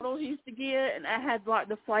bottles you used to get, and it had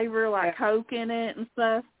the flavor Coke in it and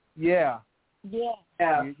stuff? Yeah. Yeah.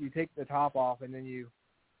 You take the top off and then you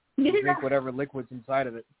drink whatever liquid's inside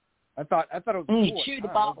of it. I thought it was cool. You chew the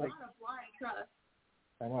bottle.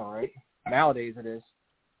 I know, right? Nowadays it is.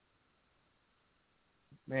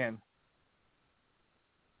 Man.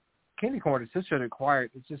 Candy corn is such an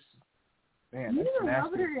acquired. It's just, man, it's nasty.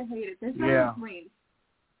 Love it or hate it. There's no between.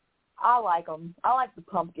 I like them. I like the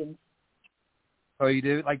pumpkins. Oh, you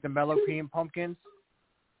do? Like the mellow cream pumpkins?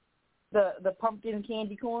 The pumpkin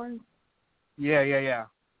candy corn? Yeah.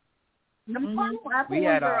 The pineapple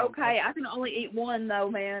ones are okay. I can only eat one,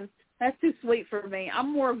 though, man. That's too sweet for me.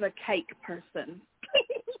 I'm more of a cake person.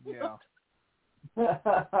 Yeah.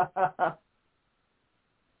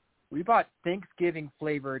 We bought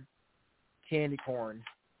Thanksgiving-flavored candy corn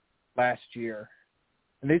last year.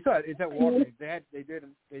 And they saw it's at Walgreens. They did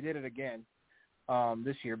it again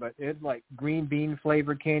this year, but it's like green bean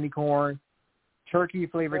flavored candy corn, turkey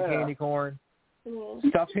flavored candy corn,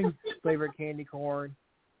 stuffing flavored candy corn,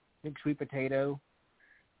 I think sweet potato,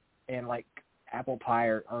 and like apple pie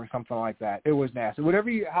or something like that. It was nasty.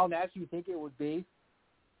 How nasty you think it would be,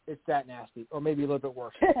 it's that nasty, or maybe a little bit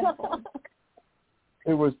worse.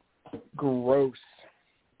 It was gross.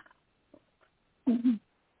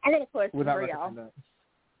 I got a question for y'all.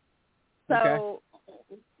 So,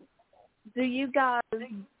 do you guys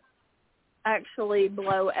actually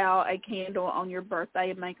blow out a candle on your birthday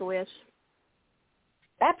and make a wish?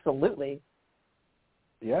 Absolutely.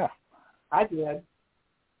 Yeah. I did.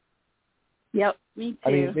 Yep, me too.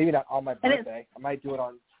 I mean, maybe not on my birthday. I might do it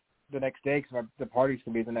on the next day because the party's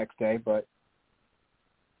going to be the next day, but,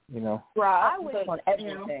 Right. I wish on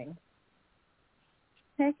everything.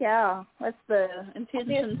 Heck yeah. That's the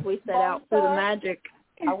intentions we set out for the magic.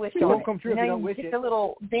 I wish it won't come true if you don't wish get it. the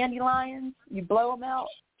little dandelions, you blow them out.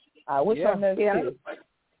 I wish on those too.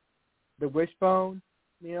 The wishbone,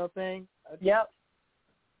 thing. Yep.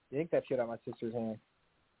 Yank that shit out my sister's hand.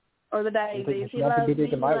 Or the daisies. He loves me,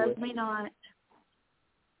 he loves me not.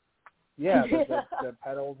 Yeah, the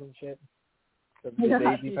petals and shit. The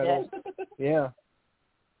daisy petals. Yeah.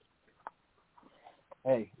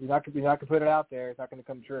 Hey, you're not gonna put it out there. It's not gonna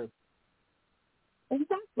come true.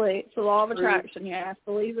 Exactly. It's the law of attraction. You have to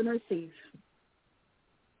believe and receive.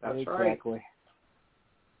 That's exactly. right.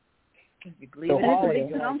 You believe and it's a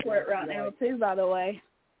big time for it right now, too, by the way.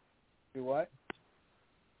 Do what?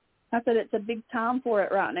 I said it's a big time for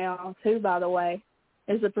it right now, too, by the way,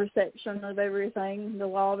 is the perception of everything, the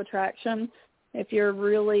law of attraction. If you're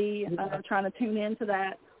really trying to tune into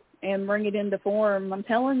that and bring it into form, I'm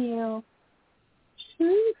telling you,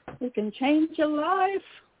 It can change your life.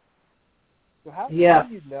 So how do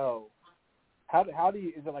you know? How do you?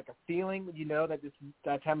 Is it like a feeling? You know that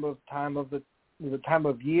that time of the time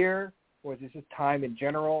of year, or is it just time in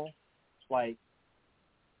general? Like,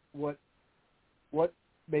 what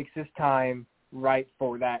makes this time right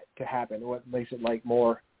for that to happen? What makes it like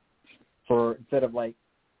more for instead of like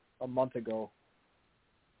a month ago?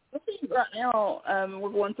 I think right now we're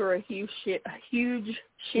going through a huge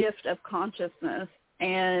shift of consciousness.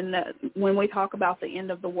 And when we talk about the end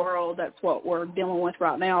of the world, that's what we're dealing with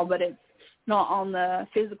right now. But it's not on the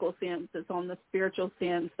physical sense. It's on the spiritual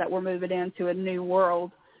sense that we're moving into a new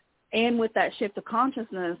world. And with that shift of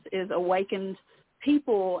consciousness is awakened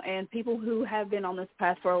people and people who have been on this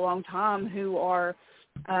path for a long time who are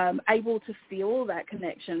able to feel that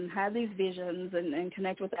connection, have these visions, and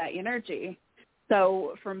connect with that energy.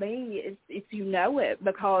 So for me, it's you know it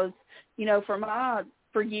because, you know,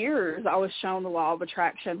 for years I was shown the law of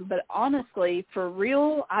attraction, but honestly, for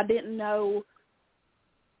real, I didn't know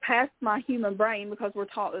past my human brain because we're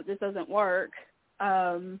taught that this doesn't work.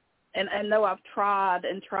 And though I've tried,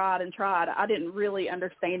 I didn't really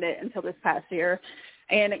understand it until this past year,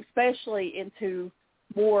 and especially into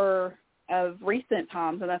more of recent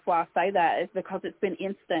times, and that's why I say that is because it's been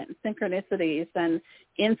instant synchronicities and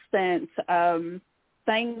instant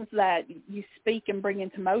things that you speak and bring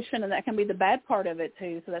into motion, and that can be the bad part of it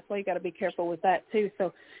too. So that's why you got to be careful with that too.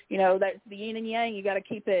 So, you know, that's the yin and yang. You got to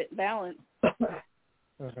keep it balanced.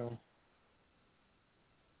 Mm-hmm.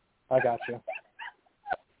 I got you.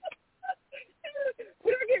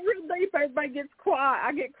 When I get real deep, everybody gets quiet.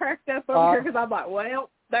 I get cracked up over here because I'm like, well,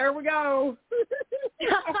 there we go.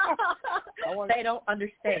 They don't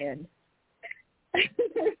understand.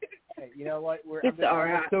 Hey, you know what? I'm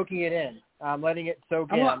just soaking it in. I'm letting it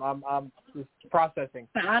soak in. I'm just processing.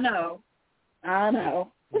 I know. You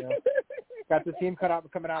know, got the steam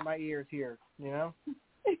coming out of my ears here. You know.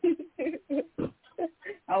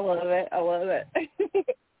 I love it.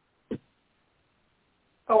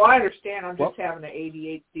 Oh, I understand. I'm just having an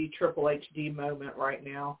ADHD triple HD moment right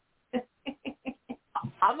now.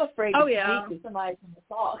 I'm afraid to speak to somebody from the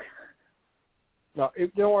talk. No,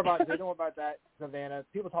 don't worry about that, Savannah.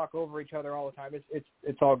 People talk over each other all the time.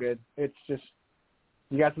 It's all good. It's just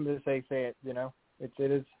you got something to say it. You know, it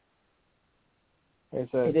is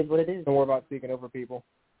what it is. Don't worry about speaking over people.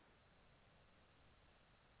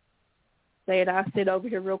 I sit over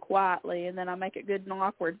here real quietly, and then I make it good and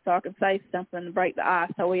awkward so I can say something to break the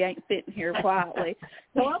ice so we ain't sitting here quietly.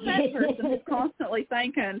 So I'm that person who's constantly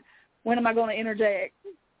thinking, when am I going to interject?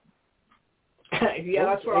 Yeah,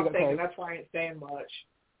 that's what I'm thinking. That's why I ain't saying much.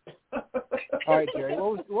 All right, Jerry.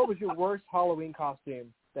 What was your worst Halloween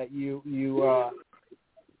costume that you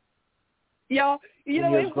Y'all, you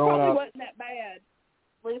know, it probably up? Wasn't that bad.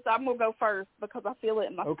 Lisa, I'm going to go first because I feel it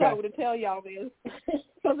in my soul to tell y'all this.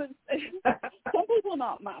 Because some people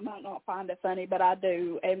might not find it funny, but I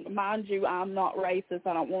do. And mind you, I'm not racist.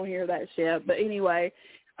 I don't want to hear that shit. But anyway,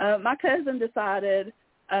 my cousin decided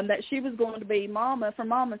that she was going to be Mama from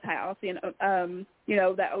Mama's House, you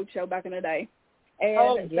know, that old show back in the day.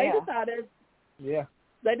 And they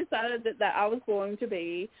decided that I was going to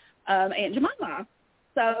be Aunt Jemima.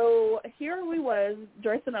 So here we was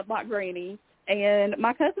dressing up like Granny. And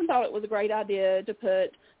my cousin thought it was a great idea to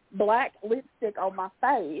put black lipstick on my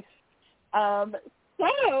face.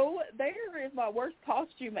 So there is my worst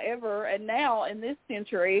costume ever. And now in this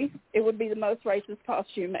century, it would be the most racist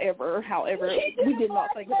costume ever. However, we did not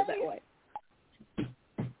think of it that way.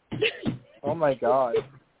 Oh, my God.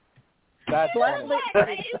 That's black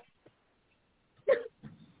lipstick.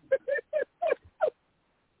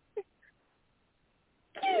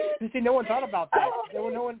 You see, no one thought about that.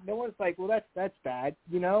 No one's like, well, that's bad.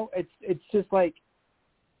 You know, it's just like,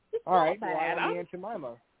 all right, well, I'm Aunt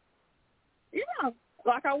Jemima. Yeah,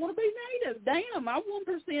 like I want to be Native. Damn, I'm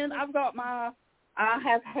 1%. I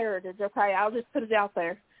have heritage. Okay, I'll just put it out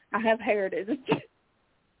there. I have heritage.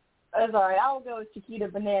 That's all right. I'll go with Chiquita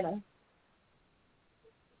Banana.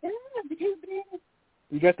 Yeah, Chiquita Banana.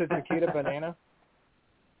 You got the Chiquita Banana?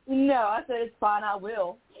 No, I said it's fine. I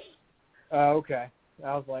will. Oh, okay.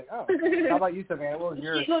 I was like, oh, how about you, Savannah? What was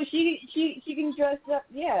yours? So she can dress up,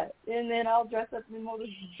 yeah, and then I'll dress up and we'll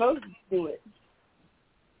both do it.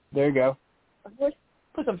 There you go.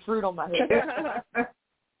 Put some fruit on my head.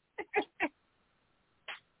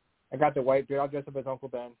 I got the white beard. I'll dress up as Uncle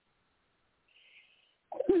Ben.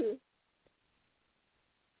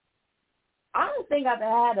 I don't think I've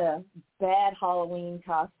had a bad Halloween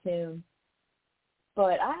costume,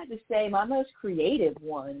 but I have to say my most creative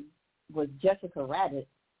one was Jessica Rabbit.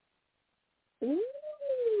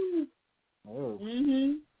 Ooh. Oh.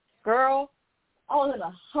 Girl, in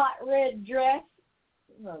a hot red dress,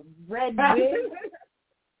 a red wig,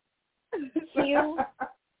 heels.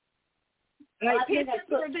 I think I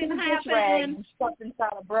put 2 dish rags and stuffed inside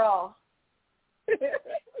a bra.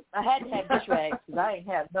 I had to have dish rags because I ain't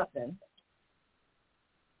have nothing.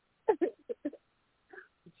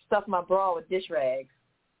 Stuff my bra with dish rags.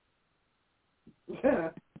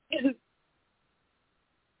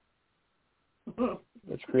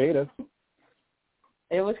 It's creative.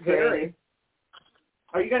 It was creative.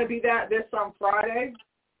 Are you going to be this on Friday?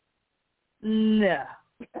 No.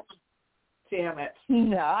 Damn it.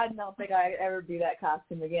 No, I don't think I'd ever do that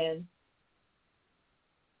costume again.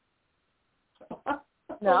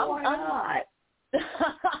 No, I'm not.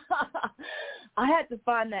 I had to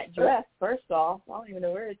find that dress, first off. I don't even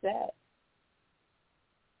know where it's at.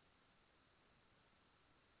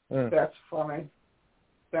 That's funny.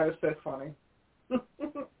 That is so funny.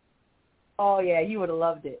 Oh, yeah, you would have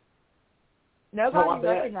loved it. Nobody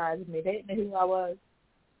recognized me. They didn't know who I was.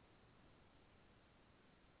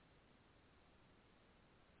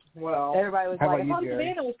 Well, everybody was like, you,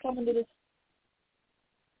 Savannah was coming to this.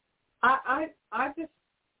 I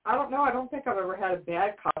don't know. I don't think I've ever had a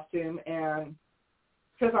bad costume, and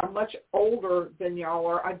because I'm much older than y'all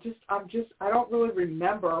are, I don't really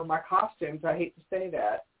remember my costumes. I hate to say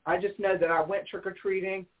that. I just know that I went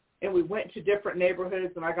trick-or-treating, and we went to different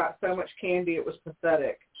neighborhoods, and I got so much candy, it was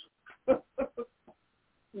pathetic.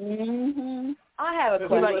 Mhm. I have a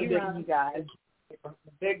question for you guys. A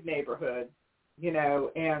big neighborhood,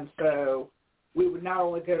 and so we would not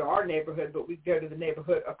only go to our neighborhood, but we'd go to the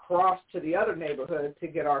neighborhood across to the other neighborhood to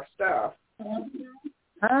get our stuff.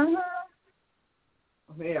 Uh-huh.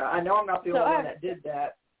 Yeah, I know I'm not the only one that did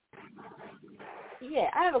that. Yeah,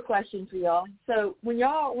 I have a question for y'all. So when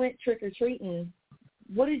y'all went trick-or-treating,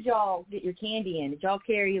 what did y'all get your candy in? Did y'all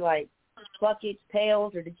carry, like, buckets,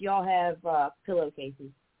 pails, or did y'all have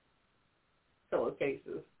pillowcases?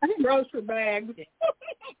 Pillowcases. I think grocery bags.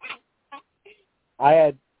 I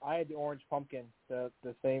had the orange pumpkin, the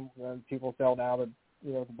same one people sell now, the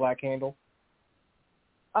the black handle.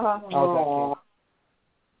 Oh,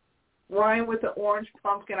 Ryan with the orange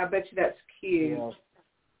pumpkin. I bet you that's cute.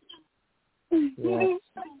 Yeah.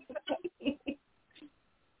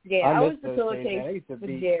 Yeah, I was the pillowcase days, I used to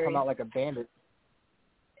with Jerry. Come out like a bandit.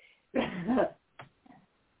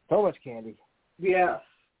 So much candy. Yes.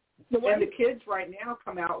 And the kids right now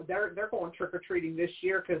come out. They're going trick or treating this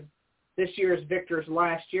year because this year is Victor's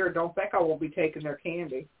last year. Don't think I won't be taking their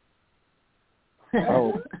candy.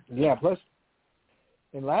 Oh yeah. Plus,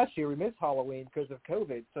 and last year we missed Halloween because of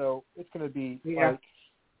COVID, so it's going to be like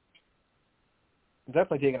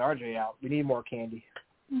definitely taking RJ out. We need more candy.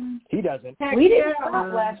 Mm-hmm. He doesn't. We didn't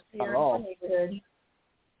stop last year.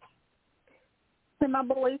 And my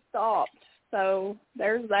boy stopped, so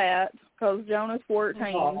there's that. Because Jonah's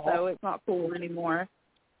 14, so it's not cool anymore.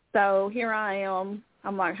 So here I am.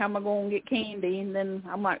 I'm like, how am I going to get candy? And then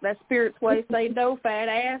I'm like, that Spirit's way say, no, fat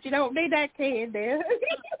ass, you don't need that candy.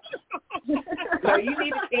 No, you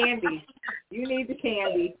need the candy. You need the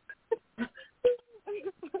candy.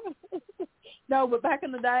 No, but back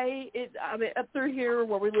in the day, up through here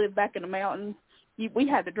where we lived back in the mountains, we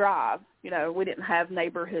had to drive. We didn't have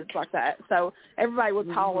neighborhoods like that. So everybody would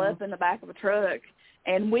haul up in the back of a truck,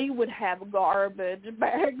 and we would have garbage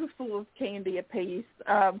bags full of candy apiece.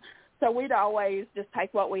 So we'd always just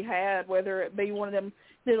take what we had, whether it be one of them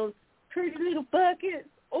pretty little buckets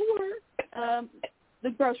or the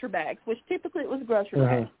grocery bags, which typically it was grocery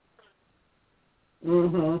bags.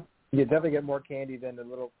 Mhm. You definitely get more candy than the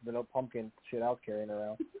little pumpkin shit I was carrying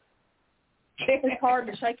around. It's hard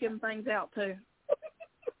to shake them things out too.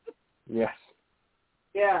 Yes.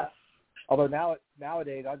 Yes. Although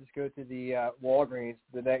nowadays I just go to the Walgreens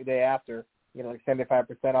the day after, like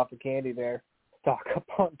 75% off the candy there. Stock up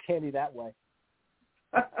on candy that way.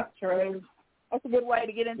 True. That's a good way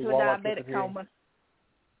to get into a diabetic coma.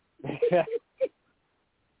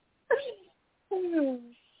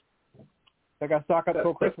 I got to stock up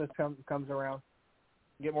till Christmas comes around.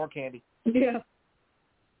 Get more candy. Yeah.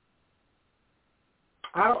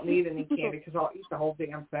 I don't need any candy because I'll eat the whole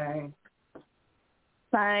damn thing.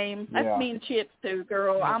 Same. That's me and chips too,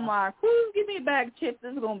 girl. I'm like, give me a bag of chips.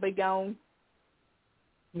 This is going to be gone.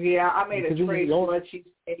 Yeah, I made a tray of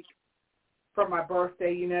cheesecake for my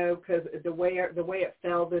birthday, because the way it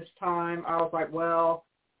fell this time, I was like, well,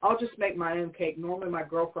 I'll just make my own cake. Normally my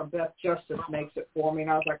girlfriend Beth Justice makes it for me,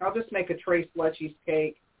 and I was like, I'll just make a tray of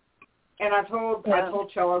cheesecake. And I told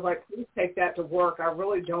Chell, I was like, please take that to work. I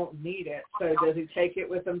really don't need it. So does he take it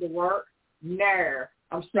with him to work? No.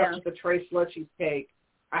 I'm stuck with the tray of cheesecake.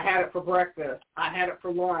 I had it for breakfast. I had it for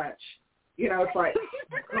lunch. It's like,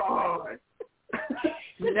 God.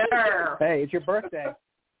 No. Hey, it's your birthday.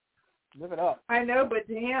 Live it up. I know, but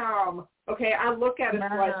damn. Okay, I look at a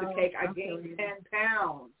slice of cake, I gain 10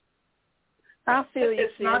 pounds. I feel you,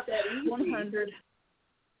 It's not that easy. 100.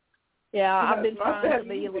 Yeah, I've been trying to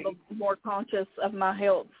be a little more conscious of my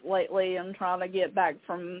health lately and trying to get back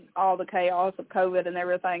from all the chaos of COVID and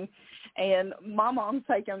everything. And my mom's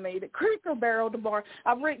taking me to Cracker Barrel tomorrow.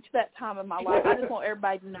 I've reached that time in my life. I just want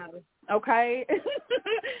everybody to know, okay?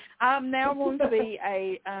 I'm now going to be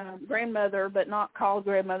a grandmother, but not called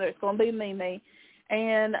grandmother. It's going to be Mimi.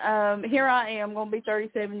 And here I am, going to be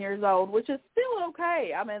 37 years old, which is still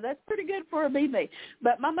okay. I mean, that's pretty good for a BB.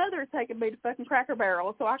 But my mother is taking me to fucking Cracker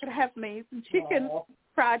Barrel so I could have me some chicken,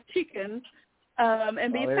 fried chicken,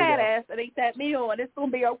 and be a fat ass and eat that meal, and it's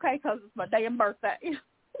going to be okay because it's my damn birthday.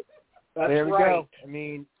 There we go. I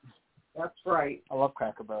mean, that's right. I love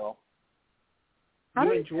Cracker Barrel. I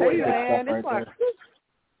do too, man. It's like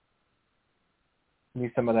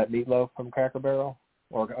need some of that meatloaf from Cracker Barrel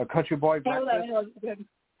or a Country Boy breakfast. That good.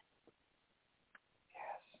 Yes,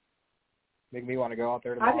 make me want to go out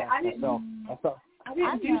there tomorrow myself. I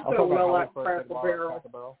didn't do so well at Cracker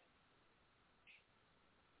Barrel.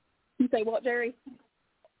 You say what, Jerry?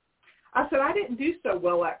 I said I didn't do so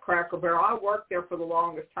well at Cracker Barrel. I worked there for the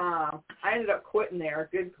longest time. I ended up quitting there.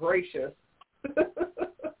 Good gracious.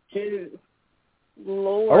 Dude,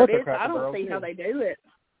 Lord, I don't see how they do it.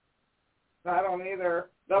 I don't either.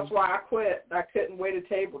 That's why I quit. I couldn't wait a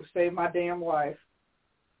table to save my damn life.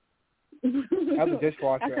 How's the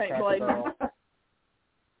dishwasher at Cracker Barrel?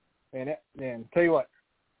 Man, tell you what.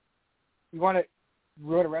 You want to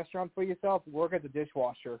run a restaurant for yourself? Work at the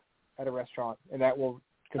dishwasher at a restaurant, and that will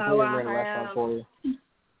completely run a restaurant for you.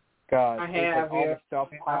 God, I have, all the stuff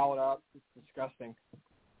piled up. It's disgusting.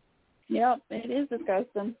 Yep, it is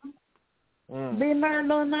disgusting. Being there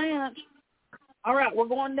doing that. All right, we're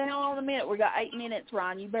going down on a minute. We got 8 minutes,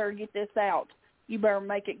 Ron. You better get this out. You better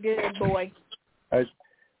make it good, boy. Better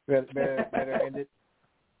end it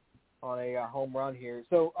on a home run here.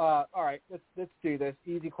 So, all right, let's do this.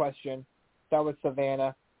 Easy question. Start with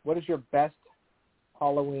Savannah. What is your best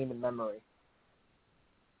Halloween memory?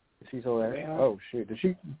 Is she still there? Yeah. Oh shoot! Did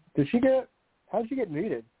she get? How did she get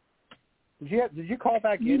muted? Did you call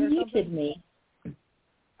back in or something? You muted me.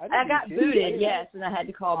 I got booted, yes, and I had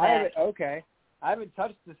to call back. Okay. I haven't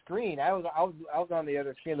touched the screen. I was on the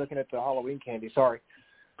other screen looking at the Halloween candy. Sorry,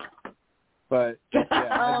 but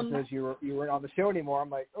yeah, because you weren't on the show anymore. I'm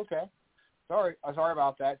like, okay, sorry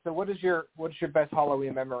about that. So, what's your best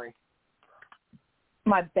Halloween memory?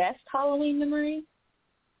 My best Halloween memory?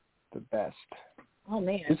 The best. Oh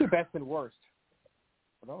man, this is best and worst.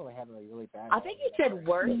 I don't really have a really bad. I think you said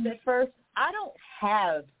worst at first. I don't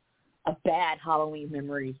have a bad Halloween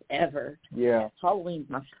memory ever. Yeah, Halloween's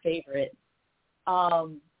my favorite. I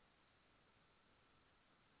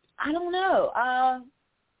don't know.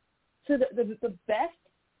 So the best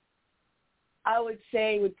I would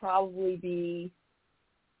say would probably be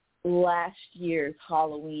last year's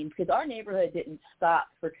Halloween because our neighborhood didn't stop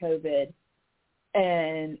for COVID,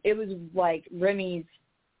 and it was like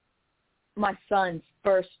my son's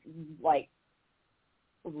first like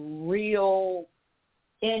real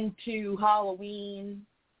into Halloween,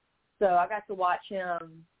 so I got to watch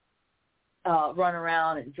him run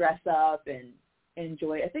around and dress up and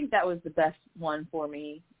enjoy it. I think that was the best one for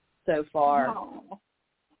me so far. Aww.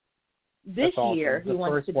 This year he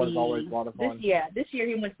wants to be this year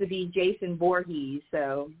he wants to be Jason Voorhees,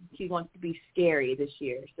 so he wants to be scary this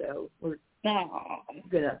year. So we're gonna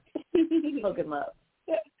hook him up.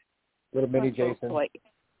 Little mini Jason.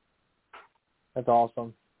 That's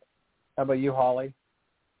awesome. How about you, Holly?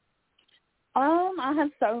 I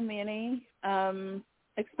have so many,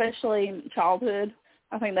 especially childhood.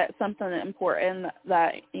 I think that's something important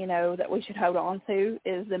that, that we should hold on to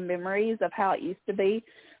is the memories of how it used to be,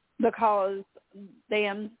 because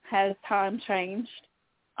then has time changed.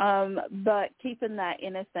 But keeping that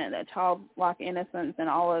innocent, that childlike innocence in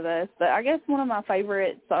all of us. But I guess one of my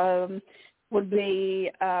favorites would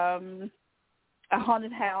be a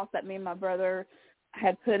haunted house that me and my brother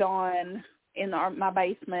had put on in my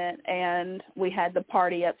basement, and we had the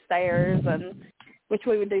party upstairs, and which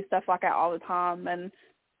we would do stuff like that all the time, and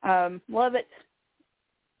love it.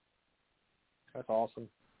 That's awesome.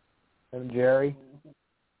 And Jerry?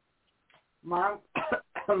 Mine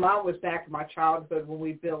was back in my childhood when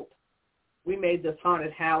we made this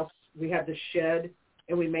haunted house. We had the shed,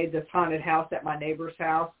 and we made this haunted house at my neighbor's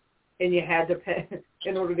house, and you had to pay,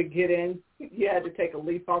 in order to get in, you had to take a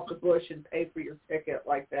leaf off the bush and pay for your ticket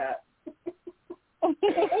like that.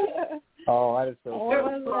 Oh, that is so cool. It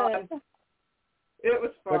was fun. It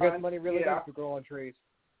was fun. I guess money really goes to grow on trees.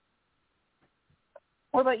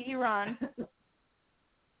 What about you, Ron?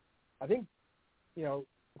 I think, of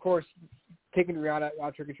course, taking Rihanna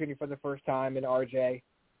out trick-or-treating for the first time and RJ,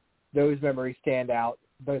 those memories stand out.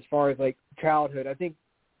 But as far as, like, childhood, I think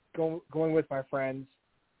going with my friends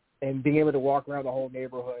and being able to walk around the whole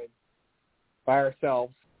neighborhood by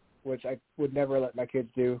ourselves, which I would never let my kids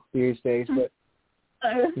do these days, but,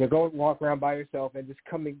 go and walk around by yourself and just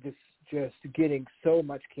getting so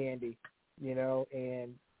much candy,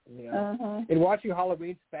 and watching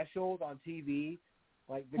Halloween specials on TV,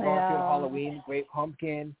 like the Garfield Halloween, Great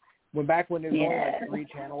Pumpkin, when there was only like 3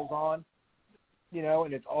 channels on,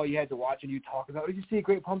 and it's all you had to watch, and you talk about, did you see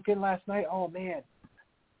Great Pumpkin last night? Oh, man.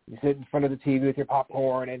 You sit in front of the TV with your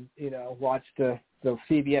popcorn and, watch the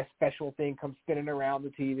CBS special thing come spinning around the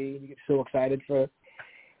TV, and you get so excited for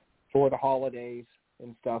the holidays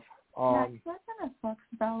and stuff. That kind of sucks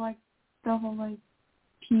about, like, the whole, like,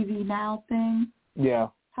 TV Now thing. Yeah.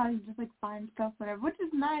 How you just, like, find stuff, whatever, which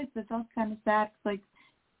is nice, but it's also kind of sad because, like,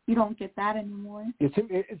 you don't get that anymore. You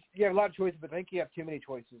have a lot of choices, but I think you have too many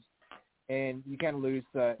choices, and you kind of lose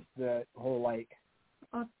the whole, like,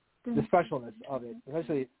 the specialness of it,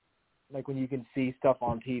 especially, like, when you can see stuff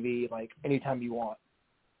on TV, like, anytime you want.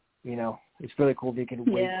 It's really cool if you can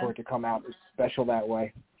wait for it to come out. It's special that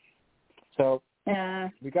way. So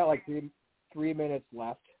we got, like, 3 minutes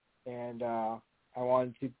left, and I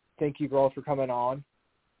wanted to thank you girls for coming on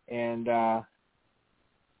and,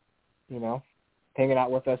 hanging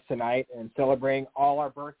out with us tonight and celebrating all our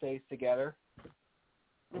birthdays together.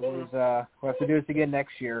 We'll have to do this again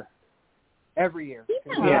next year. Every year.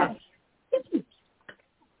 Yeah.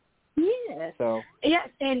 So. Yeah,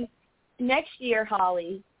 and next year,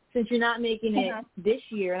 Holly, since you're not making it this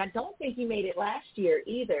year, and I don't think you made it last year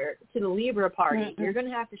either, to the Libra party, you're going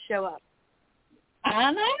to have to show up.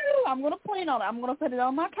 I know. I'm going to plan on it. I'm going to put it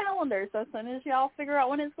on my calendar. So as soon as y'all figure out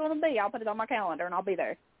when it's going to be, I'll put it on my calendar, and I'll be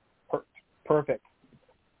there. Perfect.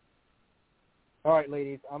 All right,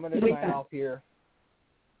 ladies, I'm going to sign off here.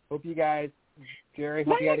 Hope you guys, Jerry,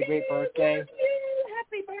 hope you had a great birthday.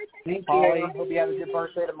 Happy birthday. Thank Holly, you. hope you have a good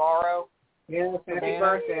birthday tomorrow. Yes, happy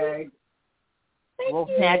birthday. We'll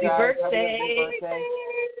see Happy you guys. birthday. Have a good birthday.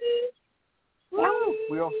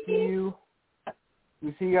 We'll see you.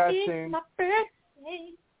 We'll see you guys soon.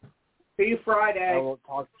 See you Friday.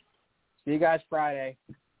 See you guys Friday.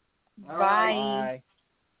 Bye.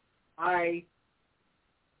 Bye.